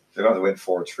 they're going to win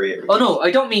 4-3. Oh no,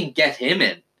 I don't mean get him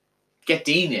in. Get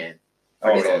Dina in.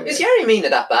 Oh, Is- yeah. Is Yerry Mina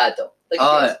that bad though? Like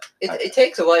Oh, it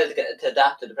takes a while to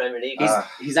adapt to the Premier League.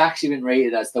 he's actually been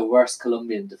rated as the worst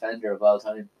Colombian defender of all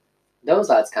time. Those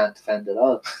lads can't defend at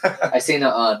all. I seen it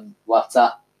on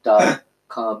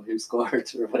WhatsApp.com who scored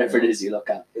or whatever it is you look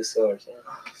at. Who scores? Yeah.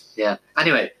 Yeah.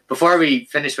 Anyway, before we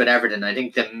finish with Everton, I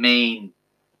think the main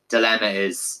dilemma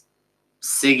is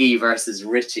Siggy versus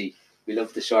Richie. We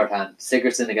love the shorthand.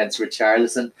 Sigurdsson against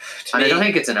Richarlison. And I don't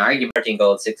think it's an argument. 13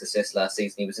 goals, 6 assists last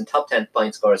season. He was in top 10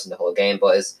 point scorers in the whole game,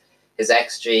 but his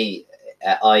XG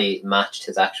I matched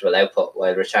his actual output,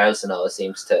 while Richarlison always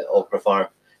seems to overperform.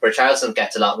 Richarlison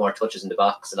gets a lot more touches in the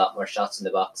box, a lot more shots in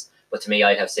the box, but to me,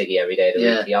 I'd have Siggy every day of the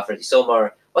week. He offers so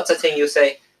more. What's that thing you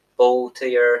say? Bow to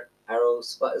your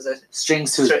arrows. What is it?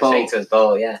 Strings to his bow. Strings to his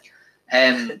bow. Yeah.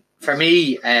 For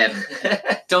me,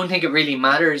 don't think it really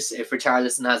matters if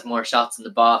Richarlison has more shots in the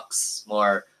box,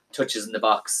 more touches in the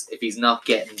box, if he's not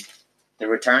getting the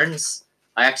returns.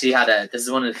 I actually this is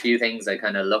one of the few things I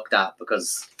kind of looked at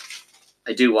because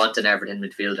I do want an Everton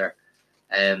midfielder.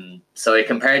 So I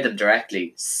compared them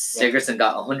directly. Sigurdsson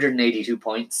got 182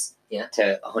 points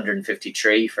to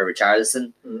 153 for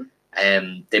Richarlison.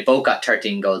 Mhm. They both got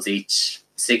 13 goals each.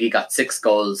 Siggy got 6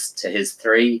 goals to his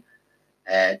 3.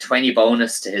 20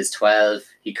 bonus to his 12.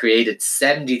 He created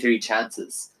 73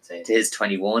 chances to his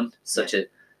 21. That's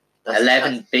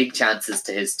 11 big chances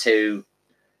to his 2.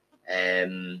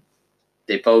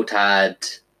 They both had,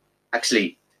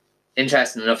 actually,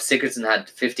 interesting enough, Sigurdsson had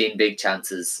 15 big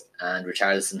chances and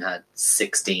Richarlison had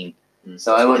 16.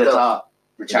 So I would have thought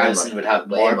Richarlison would have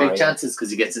more big chances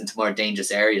because he gets into more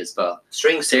dangerous areas, but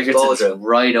Strings to his bow, Sigurdsson's Drew.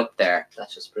 right up there. That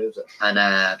just proves it. And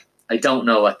I don't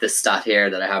know what this stat here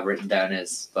that I have written down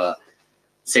is, but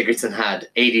Sigurdsson had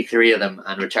 83 of them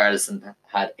and Richarlison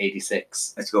had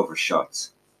 86. Let's go for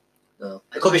shots. No.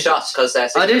 It could be shots because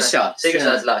it is shots. Sigurdsson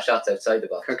Yeah. has a lot of shots outside the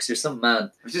box. Kirks, you're some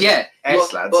man. Which is Yeah,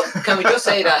 S, lads. But can we just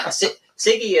say that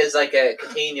Siggy is like a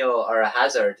Coutinho or a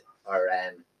Hazard or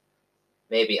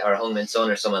maybe or Heung-min Son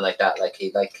or someone like that. Like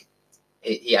he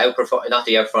outperforms, not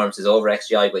that he outperforms his over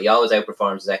XGI, but he always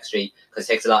outperforms his XG because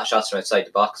he takes a lot of shots from outside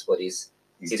the box. But he's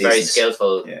very decent.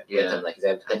 skillful Yeah. with them. Like he's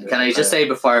able to And can I just say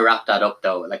before I wrap that up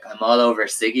though, like I'm all over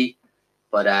Siggy,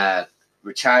 but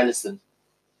Richarlison,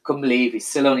 couldn't believe he's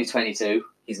still only 22.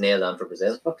 he's nailed on for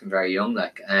Brazil. Fucking very young,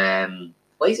 like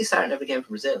Why is he starting every game for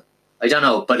Brazil? I don't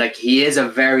know, but like he is a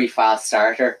very fast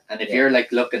starter, and if Yeah. you're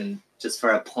like looking just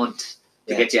for a punt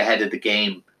to Yeah. get you ahead of the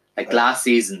game, like last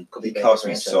season, Could He be cost me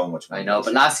differential. so much money. I know,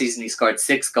 but last season he scored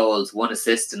 6 goals, 1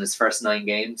 assist in his first 9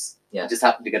 games. Yeah. He just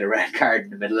happened to get a red card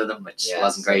in the middle of them, which Yeah,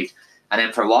 wasn't so- great. And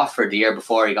then for Watford the year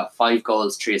before, he got 5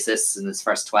 goals, 3 assists in his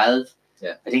first 12.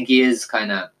 Yeah. I think he is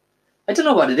kind of, I don't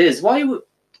know what it is. Why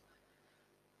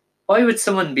would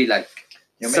someone be like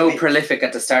so maybe prolific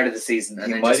at the start of the season and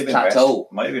he then might just have been plateau?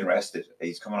 rested. Might have been rested.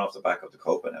 He's coming off the back of the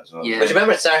Copa now as well. Yeah. But you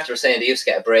remember at the start they were saying they used to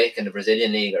get a break in the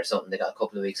Brazilian league or something. They got a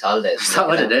couple of weeks holidays. Is that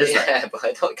what it is, like? Yeah, but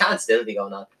it can't still be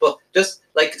going on. But just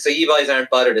like so, you guys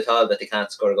aren't bothered at all that they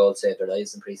can't score a goal to save their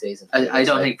lives in pre-season. I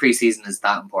don't think pre-season is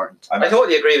that important. I'm I not,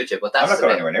 totally agree with you, but I'm that's not a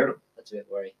going bit, anywhere near them. that's a bit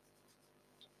worrying.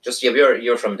 Just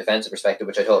you're from a defensive perspective,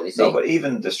 which I totally see. No, but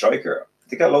even the striker,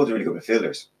 they got loads of really good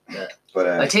midfielders. Yeah. But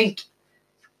I think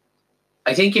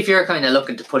if you're kind of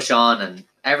looking to push on, and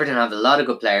Everton have a lot of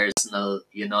good players, and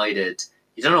United,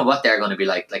 you don't know what they're going to be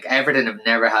like. Like Everton have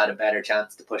never had a better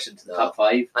chance to push into the top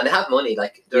 5. And they have money,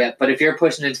 like Yeah, but if you're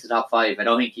pushing into the top 5, I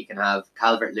don't think you can have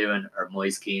Calvert-Lewin or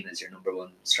Moise Keane as your number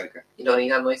 1 striker. you don't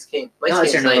even have Moise Keane. No,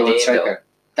 it's your number 1 19 striker. though.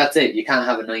 That's it. You can't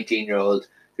have a 19-year-old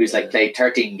who's like played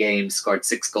 13 games, scored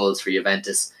 6 goals for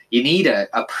Juventus. You need a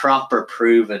proper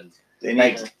proven. they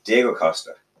need Diego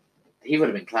Costa. He would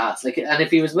have been class. Like, and if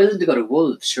he was willing to go to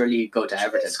Wolves, surely he'd go to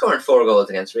Everton. Scoring 4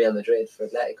 goals against Real Madrid for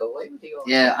Atletico. Why would he go?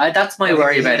 Yeah, that's my I think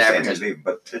worry he's about saying Everton. he's leaving,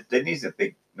 but they need a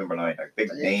big number 9, like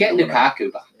big name. Get number 9.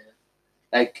 Lukaku back. Yeah.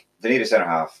 Like, They need a centre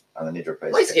half, and they need to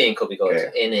replace. Moise Keane could be good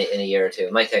Okay. in a year or two.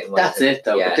 It might take him. that's it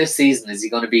though. Yeah. But this season, is he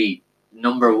going to be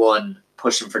number 1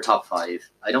 pushing for top 5?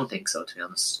 I don't think so, to be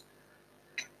honest.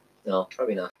 No,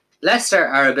 probably not. Leicester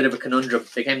are a bit of a conundrum.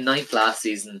 They came 9th last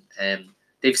season.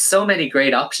 They've so many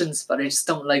great options, but I just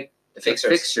don't like The the fixtures.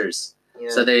 fixtures. Yeah.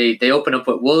 So they open up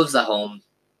with Wolves at home,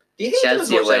 Do you think Chelsea there's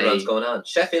much away. everyone's going on?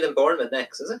 Sheffield and Bournemouth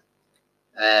next, is it?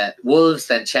 Wolves,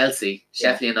 then Chelsea,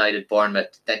 Yeah. Sheffield United,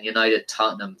 Bournemouth, then United,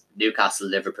 Tottenham, Newcastle,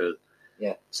 Liverpool.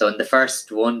 Yeah. So in the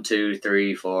first 1, 2,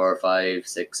 3, 4, 5,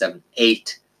 6, 7,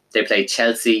 8, they play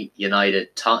Chelsea,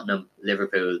 United, Tottenham,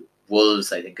 Liverpool,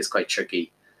 Wolves. I think is quite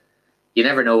tricky. You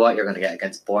never know what you're going to get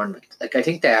against Bournemouth. Like, I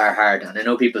think they are hard, and I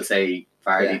know people say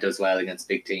Vardy Yeah. does well against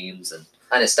big teams, and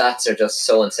And his stats are just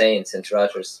so insane since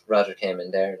Roger came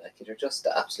in there. Like they're just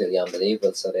absolutely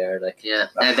unbelievable. So they are like yeah.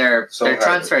 Now their So their hard,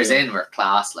 transfers yeah. in were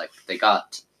class. Like they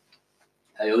got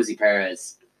Jose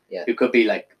Perez, Yeah. who could be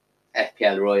like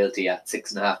FPL royalty at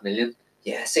 6.5 million.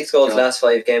 6 goals Yeah. last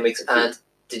 5 game weeks. And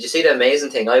did you see the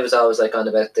amazing thing? I was always like on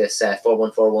about this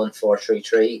 4-1-4-1,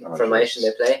 4-3-3 Oh, formation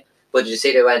Jesus. they play. But did you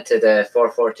see they went to the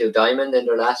 4-4-2 diamond in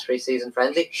their last pre-season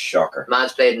friendly? Shocker.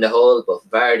 Mads played in the hole, but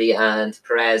Vardy and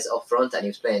Perez up front, and he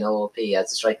was playing OOP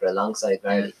as a striker alongside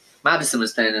Vardy. Madison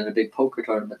was playing in a big poker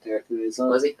tournament there too as well.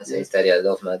 Was he? I see steady. I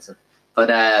love Madsen. But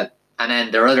and then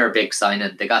their other big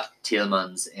signing, they got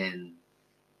Tielemans in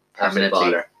Absolute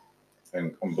permanently. baller.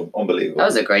 And unbelievable. That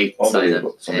was a great signing.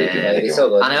 Unbelievable. Somebody Yeah. can Yeah, make he's it so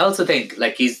good. And I also think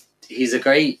like he's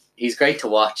great to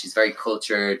watch. He's very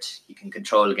cultured. He can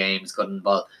control games, good in the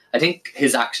ball. I think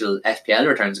his actual FPL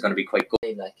returns are going to be quite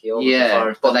good. Like he Yeah,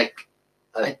 overperformed, but like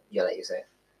yeah, let you say it.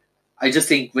 I just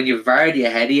think when you've Vardy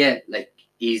ahead of you, like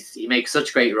he makes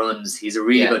such great runs. He's a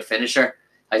really Yeah. good finisher.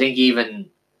 I think even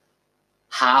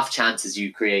half chances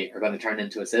you create are going to turn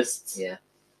into assists. Yeah.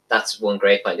 That's one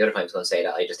great point. The other point I was going to say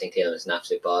that I just think Tielemans is an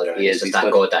absolute baller. And He he's is, just he's that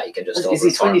good. good that he can just Is he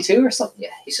overperform. 22 or something? Yeah,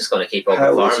 he's just going to keep How is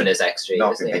overperforming he his XG.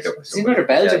 not isn't been he? picked up by Is he another somebody.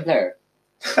 Belgian Yeah. player?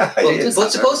 But, They just but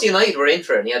have suppose United were in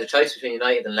for it and you had a choice between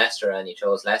United and Leicester and you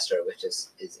chose Leicester, which is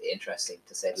interesting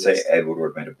to say the Say least. Ed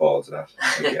Woodward made a balls of that.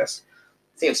 I guess.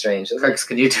 Seems strange, doesn't Kirks,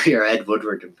 can you do your Ed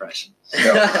Woodward impression?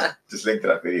 No, just link to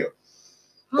that video.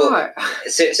 But-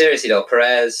 Seriously though,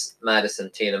 Perez, Madison,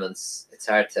 Tielemans, it's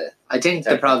hard to I think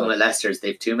the problem with Leicester is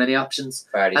they've too many options.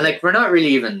 Vardy. And like we're not really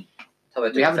even How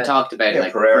about we haven't defense? talked about Yeah,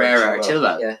 like Pereira Pereira or and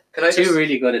Chilwell. Yeah, can I Two just?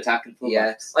 really good attacking fullbacks.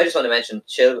 Yeah, I just want to mention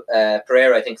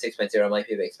Pereira. I think 6.0 might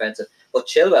be a bit expensive, but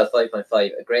Chilwell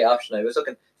 5.5, a great option. I was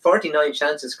looking 49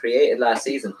 chances created last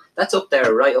season. That's up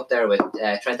there, right up there with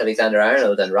Trent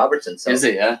Alexander-Arnold and Robertson. So Is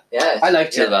it? Yeah. yeah, I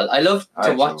like Chilwell. I love I to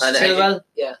like watch Chilwell.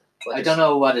 Chilwell. But I don't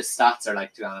know what his stats are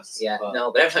like, to be honest. Yeah, but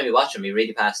no, but every time you watch him, he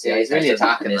really passes. Yeah, he's really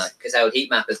attacking, like. Because our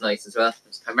heat map is nice as well.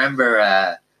 I remember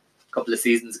a couple of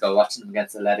seasons ago watching them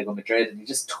against Atletico Madrid, and he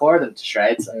just tore them to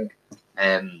shreds. Like,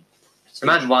 the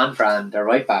man Juan Fran, their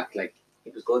right back, like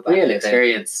He was good. Back real in the day.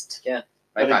 experienced. Yeah.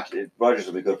 Right back. Rogers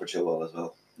will be good for Chilwell as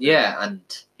well. Yeah, and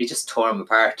he just tore him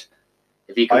apart.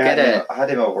 If he could I get had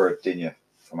him over at Digne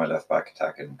for my left back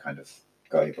attacking kind of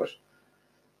guy, but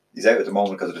he's out at the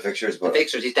moment because of the fixtures. The But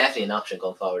fixtures, he's definitely an option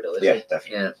going forward, though, isn't yeah, he?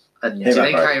 definitely. yeah. And do Hey, you Matt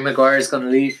think Vardy. Harry Maguire is going to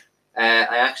leave?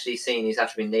 I actually seen he's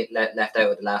actually been left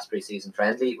out of the last pre-season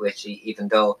friendly, which even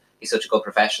though he's such a good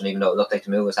professional, even though it looked like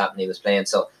the move was happening, he was playing.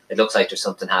 So it looks like there's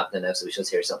something happening now. So we should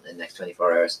hear something in the next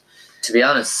 24 hours. To be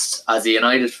honest, as a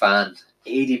United fan,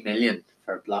 80 million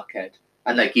for Blockhead.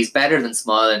 And like he's better than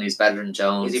Smalling, he's better than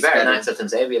Jones. Is he better than Axel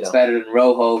Tuanzebe He's though? better than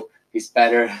Rojo. He's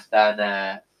better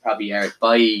than probably Eric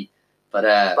Bailly.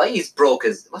 But But he's broke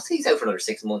his. He's out for another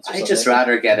 6 months or I'd something. just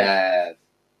rather get a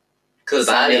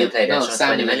Koulibaly and played extra 20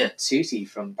 Samuel million. Tutti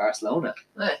from Barcelona.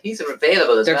 He's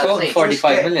available as They're well. quoting isn't he?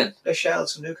 45 million. The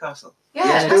Shells from Newcastle. Yeah,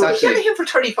 Yeah, no, exactly. get him for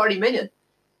 30-40 million.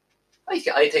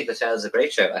 I think the Shell's a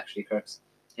great show, actually, Kirks.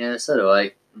 Yeah, so do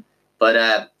I.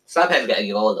 But Slabhead getting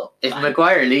a goal though. if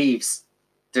Maguire leaves,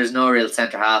 there's no real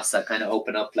centre halves that kind of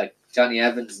open up like Johnny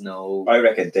Evans. No, I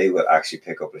reckon they will actually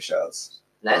pick up Lascelles.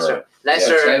 Leicester,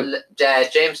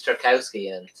 James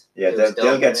Tarkowski and Yeah, who's they'll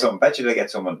done, get right? some. Bet you they'll get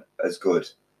someone as good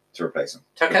to replace him.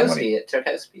 Tarkowski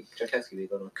would be a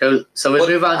good one. cool. So we'll But,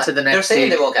 move on to the They're next saying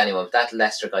team. they won't get anyone. That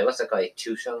Leicester guy, what's that guy?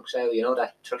 Tushang Shao, you know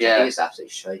that Turkey Yeah. is absolutely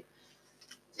shite.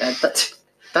 That's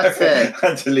the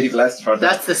and to leave Leicester.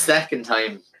 that's the second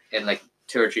time in like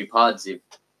 2 or 3 pods you've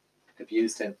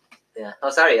abused him. Yeah. Oh,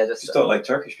 sorry. I Just don't like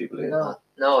Turkish people. Do you?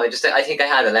 No. I think I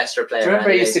had a Leicester player. Do you remember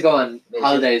I anyway. used to go on Maybe.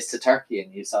 holidays to Turkey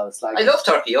and you saw the slag? I love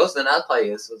Turkey. Ozan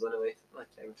Alpay was one of my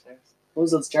favourite players.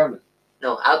 Ozil's German.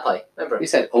 No, Alpay. Remember? You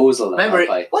said Ozil. Remember?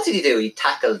 Alpay. What did he do? He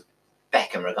tackled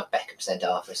Beckham or got Beckham sent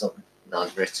off or something. No,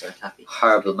 the Brits are happy.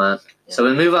 Horrible man. Yeah. So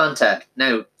we'll move on to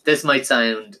now. This might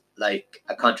sound like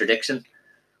a contradiction.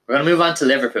 We're going to move on to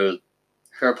Liverpool,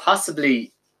 who are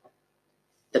possibly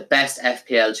the best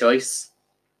FPL choice,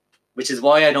 which is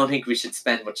why I don't think we should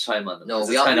spend much time on them. No, 'cause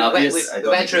we it's kind of obvious. I we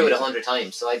don't went think through we it need to. 100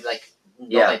 times, so I'd like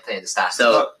Yeah. like playing the stats.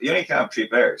 So- Well, you only can have 3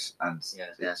 players, and Yeah.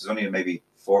 there's only maybe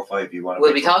 4 or 5 you want to.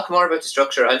 Will we talk more about the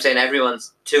structure? I'm saying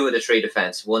everyone's 2 of the 3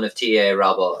 defence, one of TA,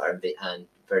 Robbo, and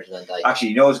Virgil van Dijk. Actually,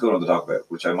 you know what's good on the talk about,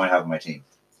 which I might have on my team.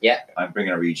 Yeah. I'm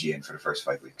bringing Origi in for the first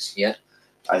 5 weeks. Yeah.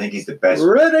 I think he's the best.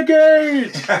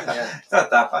 Renegade. It's not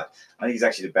that bad. I think he's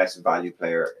actually the best value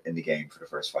player in the game for the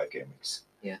first 5 game weeks.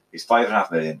 Yeah. He's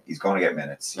 5.5 million. He's going to get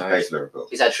minutes. He All plays for Liverpool.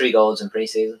 He's had 3 goals in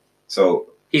pre-season.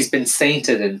 So, He's been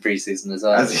sainted in preseason as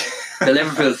well. as The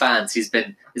Liverpool fans, he's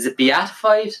been. Is it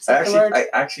beatified? Is that the word? I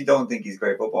actually don't think he's a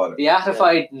great footballer.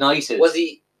 Beatified, knighted. Was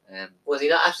he Um,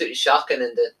 not absolutely shocking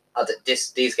in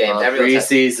these games? oh, Everyone said-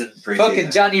 pre-season.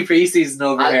 Fucking Johnny pre-season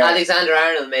over here. Alexander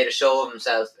Arnold made a show of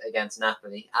himself against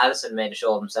Napoli. Alisson made a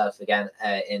show of himself again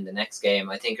in the next game.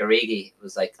 I think Origi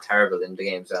was like terrible in the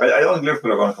game as well. I don't think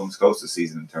Liverpool are going to come as close this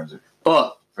season in terms of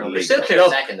But for the They're league. still clear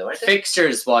Look, second though, aren't they?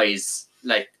 fixtures wise,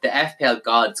 like the FPL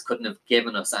gods couldn't have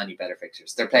given us any better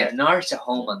fixtures. They're playing Norwich at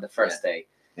home on the first day.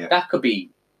 Yeah. That could be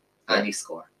any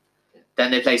score. Yeah.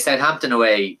 Then they play Southampton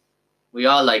away. We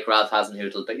all like Ralph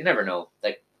Hasenhüttl, but you never know.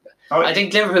 Like Oh, I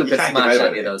think Liverpool you could can't give smash out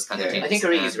any it. of those kind of Yeah. teams. I think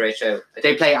Origi's a great show.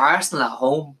 They play Arsenal at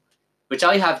home, which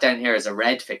I have down here as a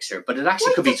red fixture, but it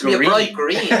actually could be Be a green. bright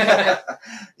green.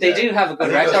 They Yeah. do have a good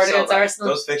I think record those- against Arsenal.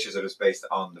 Those fixtures are just based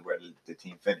on where the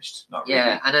team finished, not really.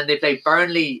 Yeah, and then they play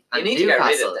Burnley You and need to get rid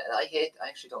Newcastle. of that. I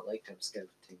actually don't like them scout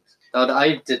teams. Oh,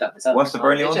 I did that myself. What's the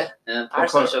Burnley Did one? you? Yeah. Arsenal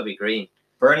colour? should be green.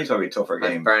 Burnley's probably a tougher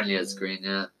Like game. Burnley is green,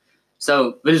 yeah.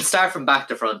 So we'll start from back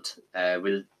to front.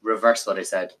 We'll reverse what I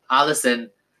said. Alisson,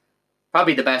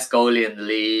 probably the best goalie in the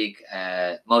league,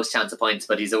 most chance of points,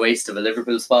 but he's a waste of a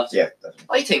Liverpool spot. Yeah, definitely.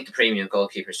 I think the premium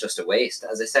goalkeeper is just a waste.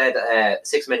 As I said,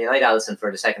 6 million I'd Alisson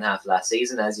for the second half of last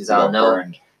season, as you all Got know.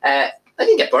 burned. I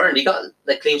didn't get burned. He got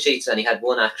like clean sheets and he had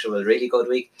one actual really good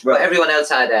week. Well- But everyone else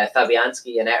had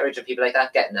Fabianski and Etheridge and people like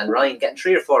that and Ryan getting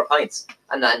 3 or 4 points.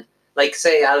 And then, like,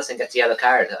 say Alisson gets a yellow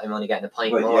card, I'm only getting a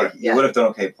point Well, more. you would have done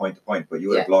okay point to point, but you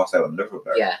would have lost out on Liverpool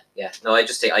player. Yeah. No, I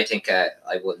think I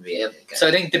wouldn't be able to So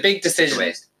I think the big It's a decision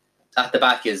waste. at the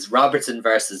back is Robertson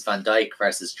versus Van Dijk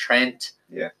versus Trent.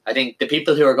 Yeah. I think the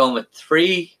people who are going with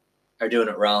 3 are doing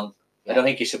it wrong. Yeah. I don't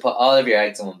think you should put all of your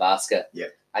eggs in one basket. Yeah.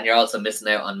 And you're also missing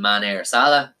out on Mane or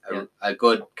Salah, Yeah. a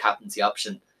good captaincy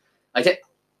option.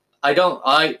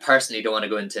 I personally don't want to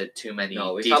go into too many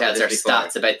No, we've talked details about or this before.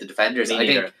 stats about the defenders. Me I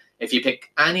neither. think if you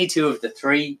pick any 2 of the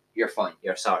 3, you're fine.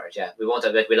 You're sorted, yeah. We won't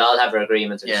have we'll all have our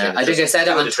agreements. Yeah, I think I said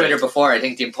it on Twitter before. I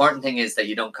think the important thing is that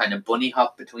you don't kind of bunny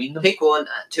hop between them. Pick 1,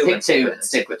 2, Pick and 2 stick and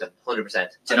stick with them. 100%. Do I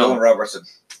you know know? Robertson.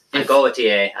 And go with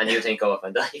TA, and you think go with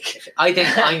Van Dijk. I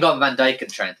think I'm going Van Dijk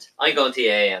and Trent. I'm going TA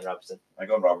and Robertson. I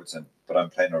go Robertson, but I'm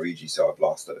playing Origi, so I've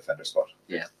lost the defender spot.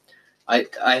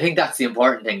 I think that's the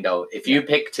important thing though. If you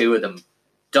pick 2 of them,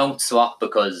 don't swap,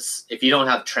 because if you don't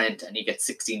have Trent and you get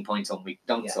 16 points on week,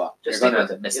 don't Yeah, swap. Just You're stick going with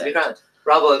to him. miss You'll be out. grand.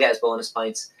 Robbo will get his bonus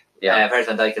points. Yeah.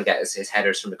 Virgil van Dijk will get his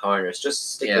headers from the corners.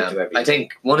 Just stick with whoever. I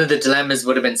think one of the dilemmas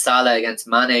would have been Salah against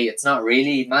Mane. It's not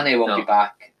really. Mane won't No. be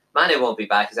back. Mane won't be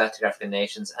back. He's out to the African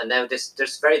nations, and now there's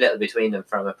very little between them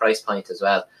from a price point as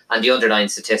well. And the underlying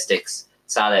statistics,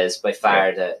 Salah is by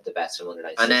far the best from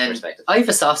underlying And then perspective. I have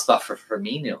a soft spot for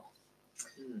Firmino.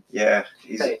 Yeah,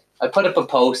 he's Okay. I put up a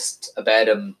post about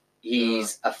him.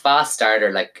 He's a fast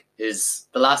starter. Like the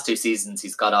last 2 seasons,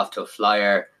 he's got off to a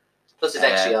flyer. Plus his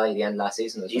XGI at the end of last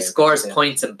season. Was He very scores good, yeah.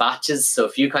 points in batches. So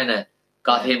if you kind of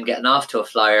got him getting off to a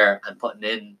flyer and putting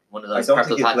in one of I those don't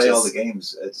purple think he'll play all the patches,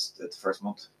 games. It's the first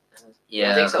month. I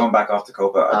yeah. think so. Come back off the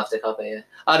Copa. After Copa, yeah.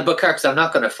 But Kirks, I'm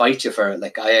not going to fight you for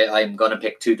I'm going to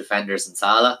pick 2 defenders and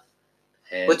Salah.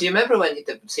 But do you remember when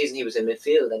the season he was in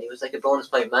midfield and he was like a bonus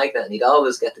point magnet and he'd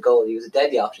always get the goal? He was a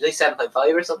deadly option. He's like 7.5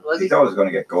 or something, was he? He's always going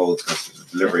to get goals because there's a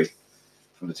delivery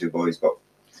from the two boys. But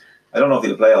I don't know if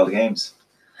he'll play all the games.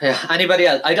 Yeah, anybody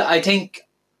else? I think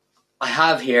I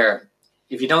have here.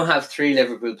 If you don't have 3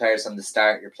 Liverpool players from the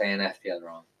start, you're playing FPL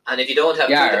wrong. And if you don't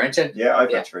have Aren't you? Yeah, I've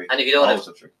Yeah. got 3. and if you don't have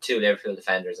Also 3. 2 Liverpool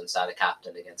defenders and Salah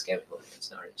captain against Liverpool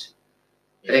against Norwich,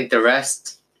 I think the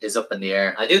rest is up in the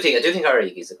air. I do think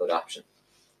Origi's a good option.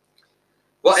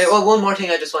 Well, one more thing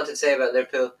I just wanted to say about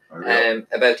Liverpool,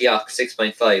 about the Ox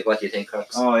 6.5. What do you think,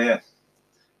 Crooks? Oh yeah,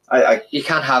 I You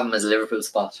can't have him as a Liverpool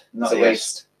spot. Not It's a yet.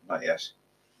 waste. not yet.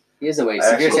 He is a waste.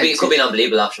 I If you're actually- saying Could be an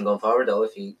unbelievable option going forward though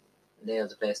if he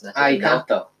nails the place in that. you team. can't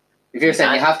though. If you're You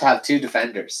saying you can't. have to have 2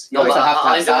 defenders, you No, but also have to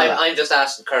have Salah. I'm just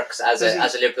asking Kirk's as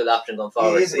a Liverpool option going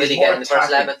forward. He is, Will he's he more get in the first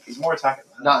attacking. 11? He's more attacking.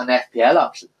 Not an FPL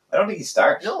option. I don't think he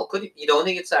starts. No, you don't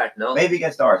think it's start? No. Maybe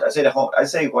against Norwich. I'd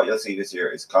say what you'll see this year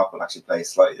is Klopp will actually play a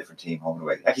slightly different team home and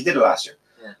away. Like he did it last year.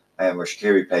 Yeah. Where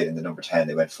Shaqiri played in the number 10,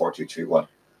 they went 4-2-3-1.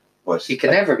 But He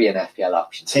can never be an FPL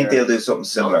option. I think they'll do something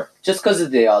similar. Just because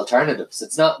of the alternatives.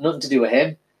 It's not nothing to do with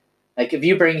him. Like if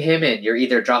you bring him in, you're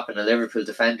either dropping a Liverpool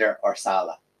defender or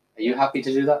Salah. Are you happy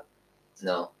to do that?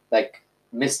 No. Like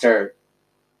Mr.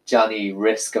 Johnny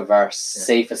risk averse,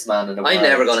 safest man in the world. I'm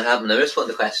never going to have him. I'm just putting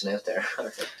the question out there.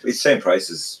 It's the same price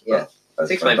as Yeah. as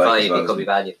 6.5 Van Dijk as he well, could be isn't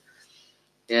value.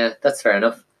 Yeah, that's fair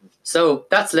enough. So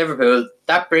that's Liverpool.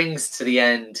 That brings to the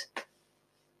end,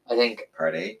 I think, it?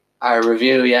 Part A. our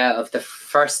review, of the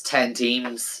first 10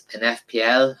 teams in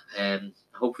FPL. I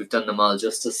hope we've done them all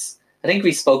justice. I think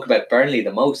we spoke about Burnley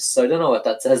the most, so I don't know what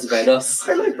that says about us.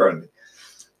 I like Burnley.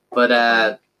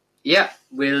 But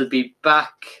we'll be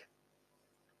back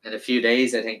in a few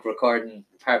days, I think, recording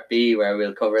part B where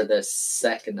we'll cover the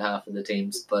second half of the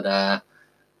teams. But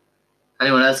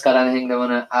anyone else got anything they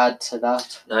want to add to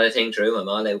that? Not a thing, Drew. I'm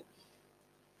all out.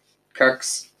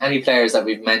 Kirks, any players that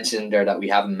we've mentioned or that we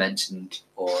haven't mentioned,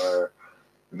 or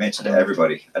We mentioned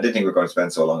everybody. I didn't think we were going to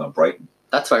spend so long on Brighton.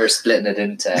 that's why we're splitting it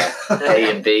into A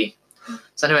and B.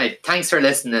 So anyway, thanks for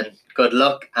listening. Good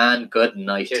luck and good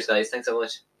night. Cheers, guys. Thanks so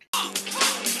much.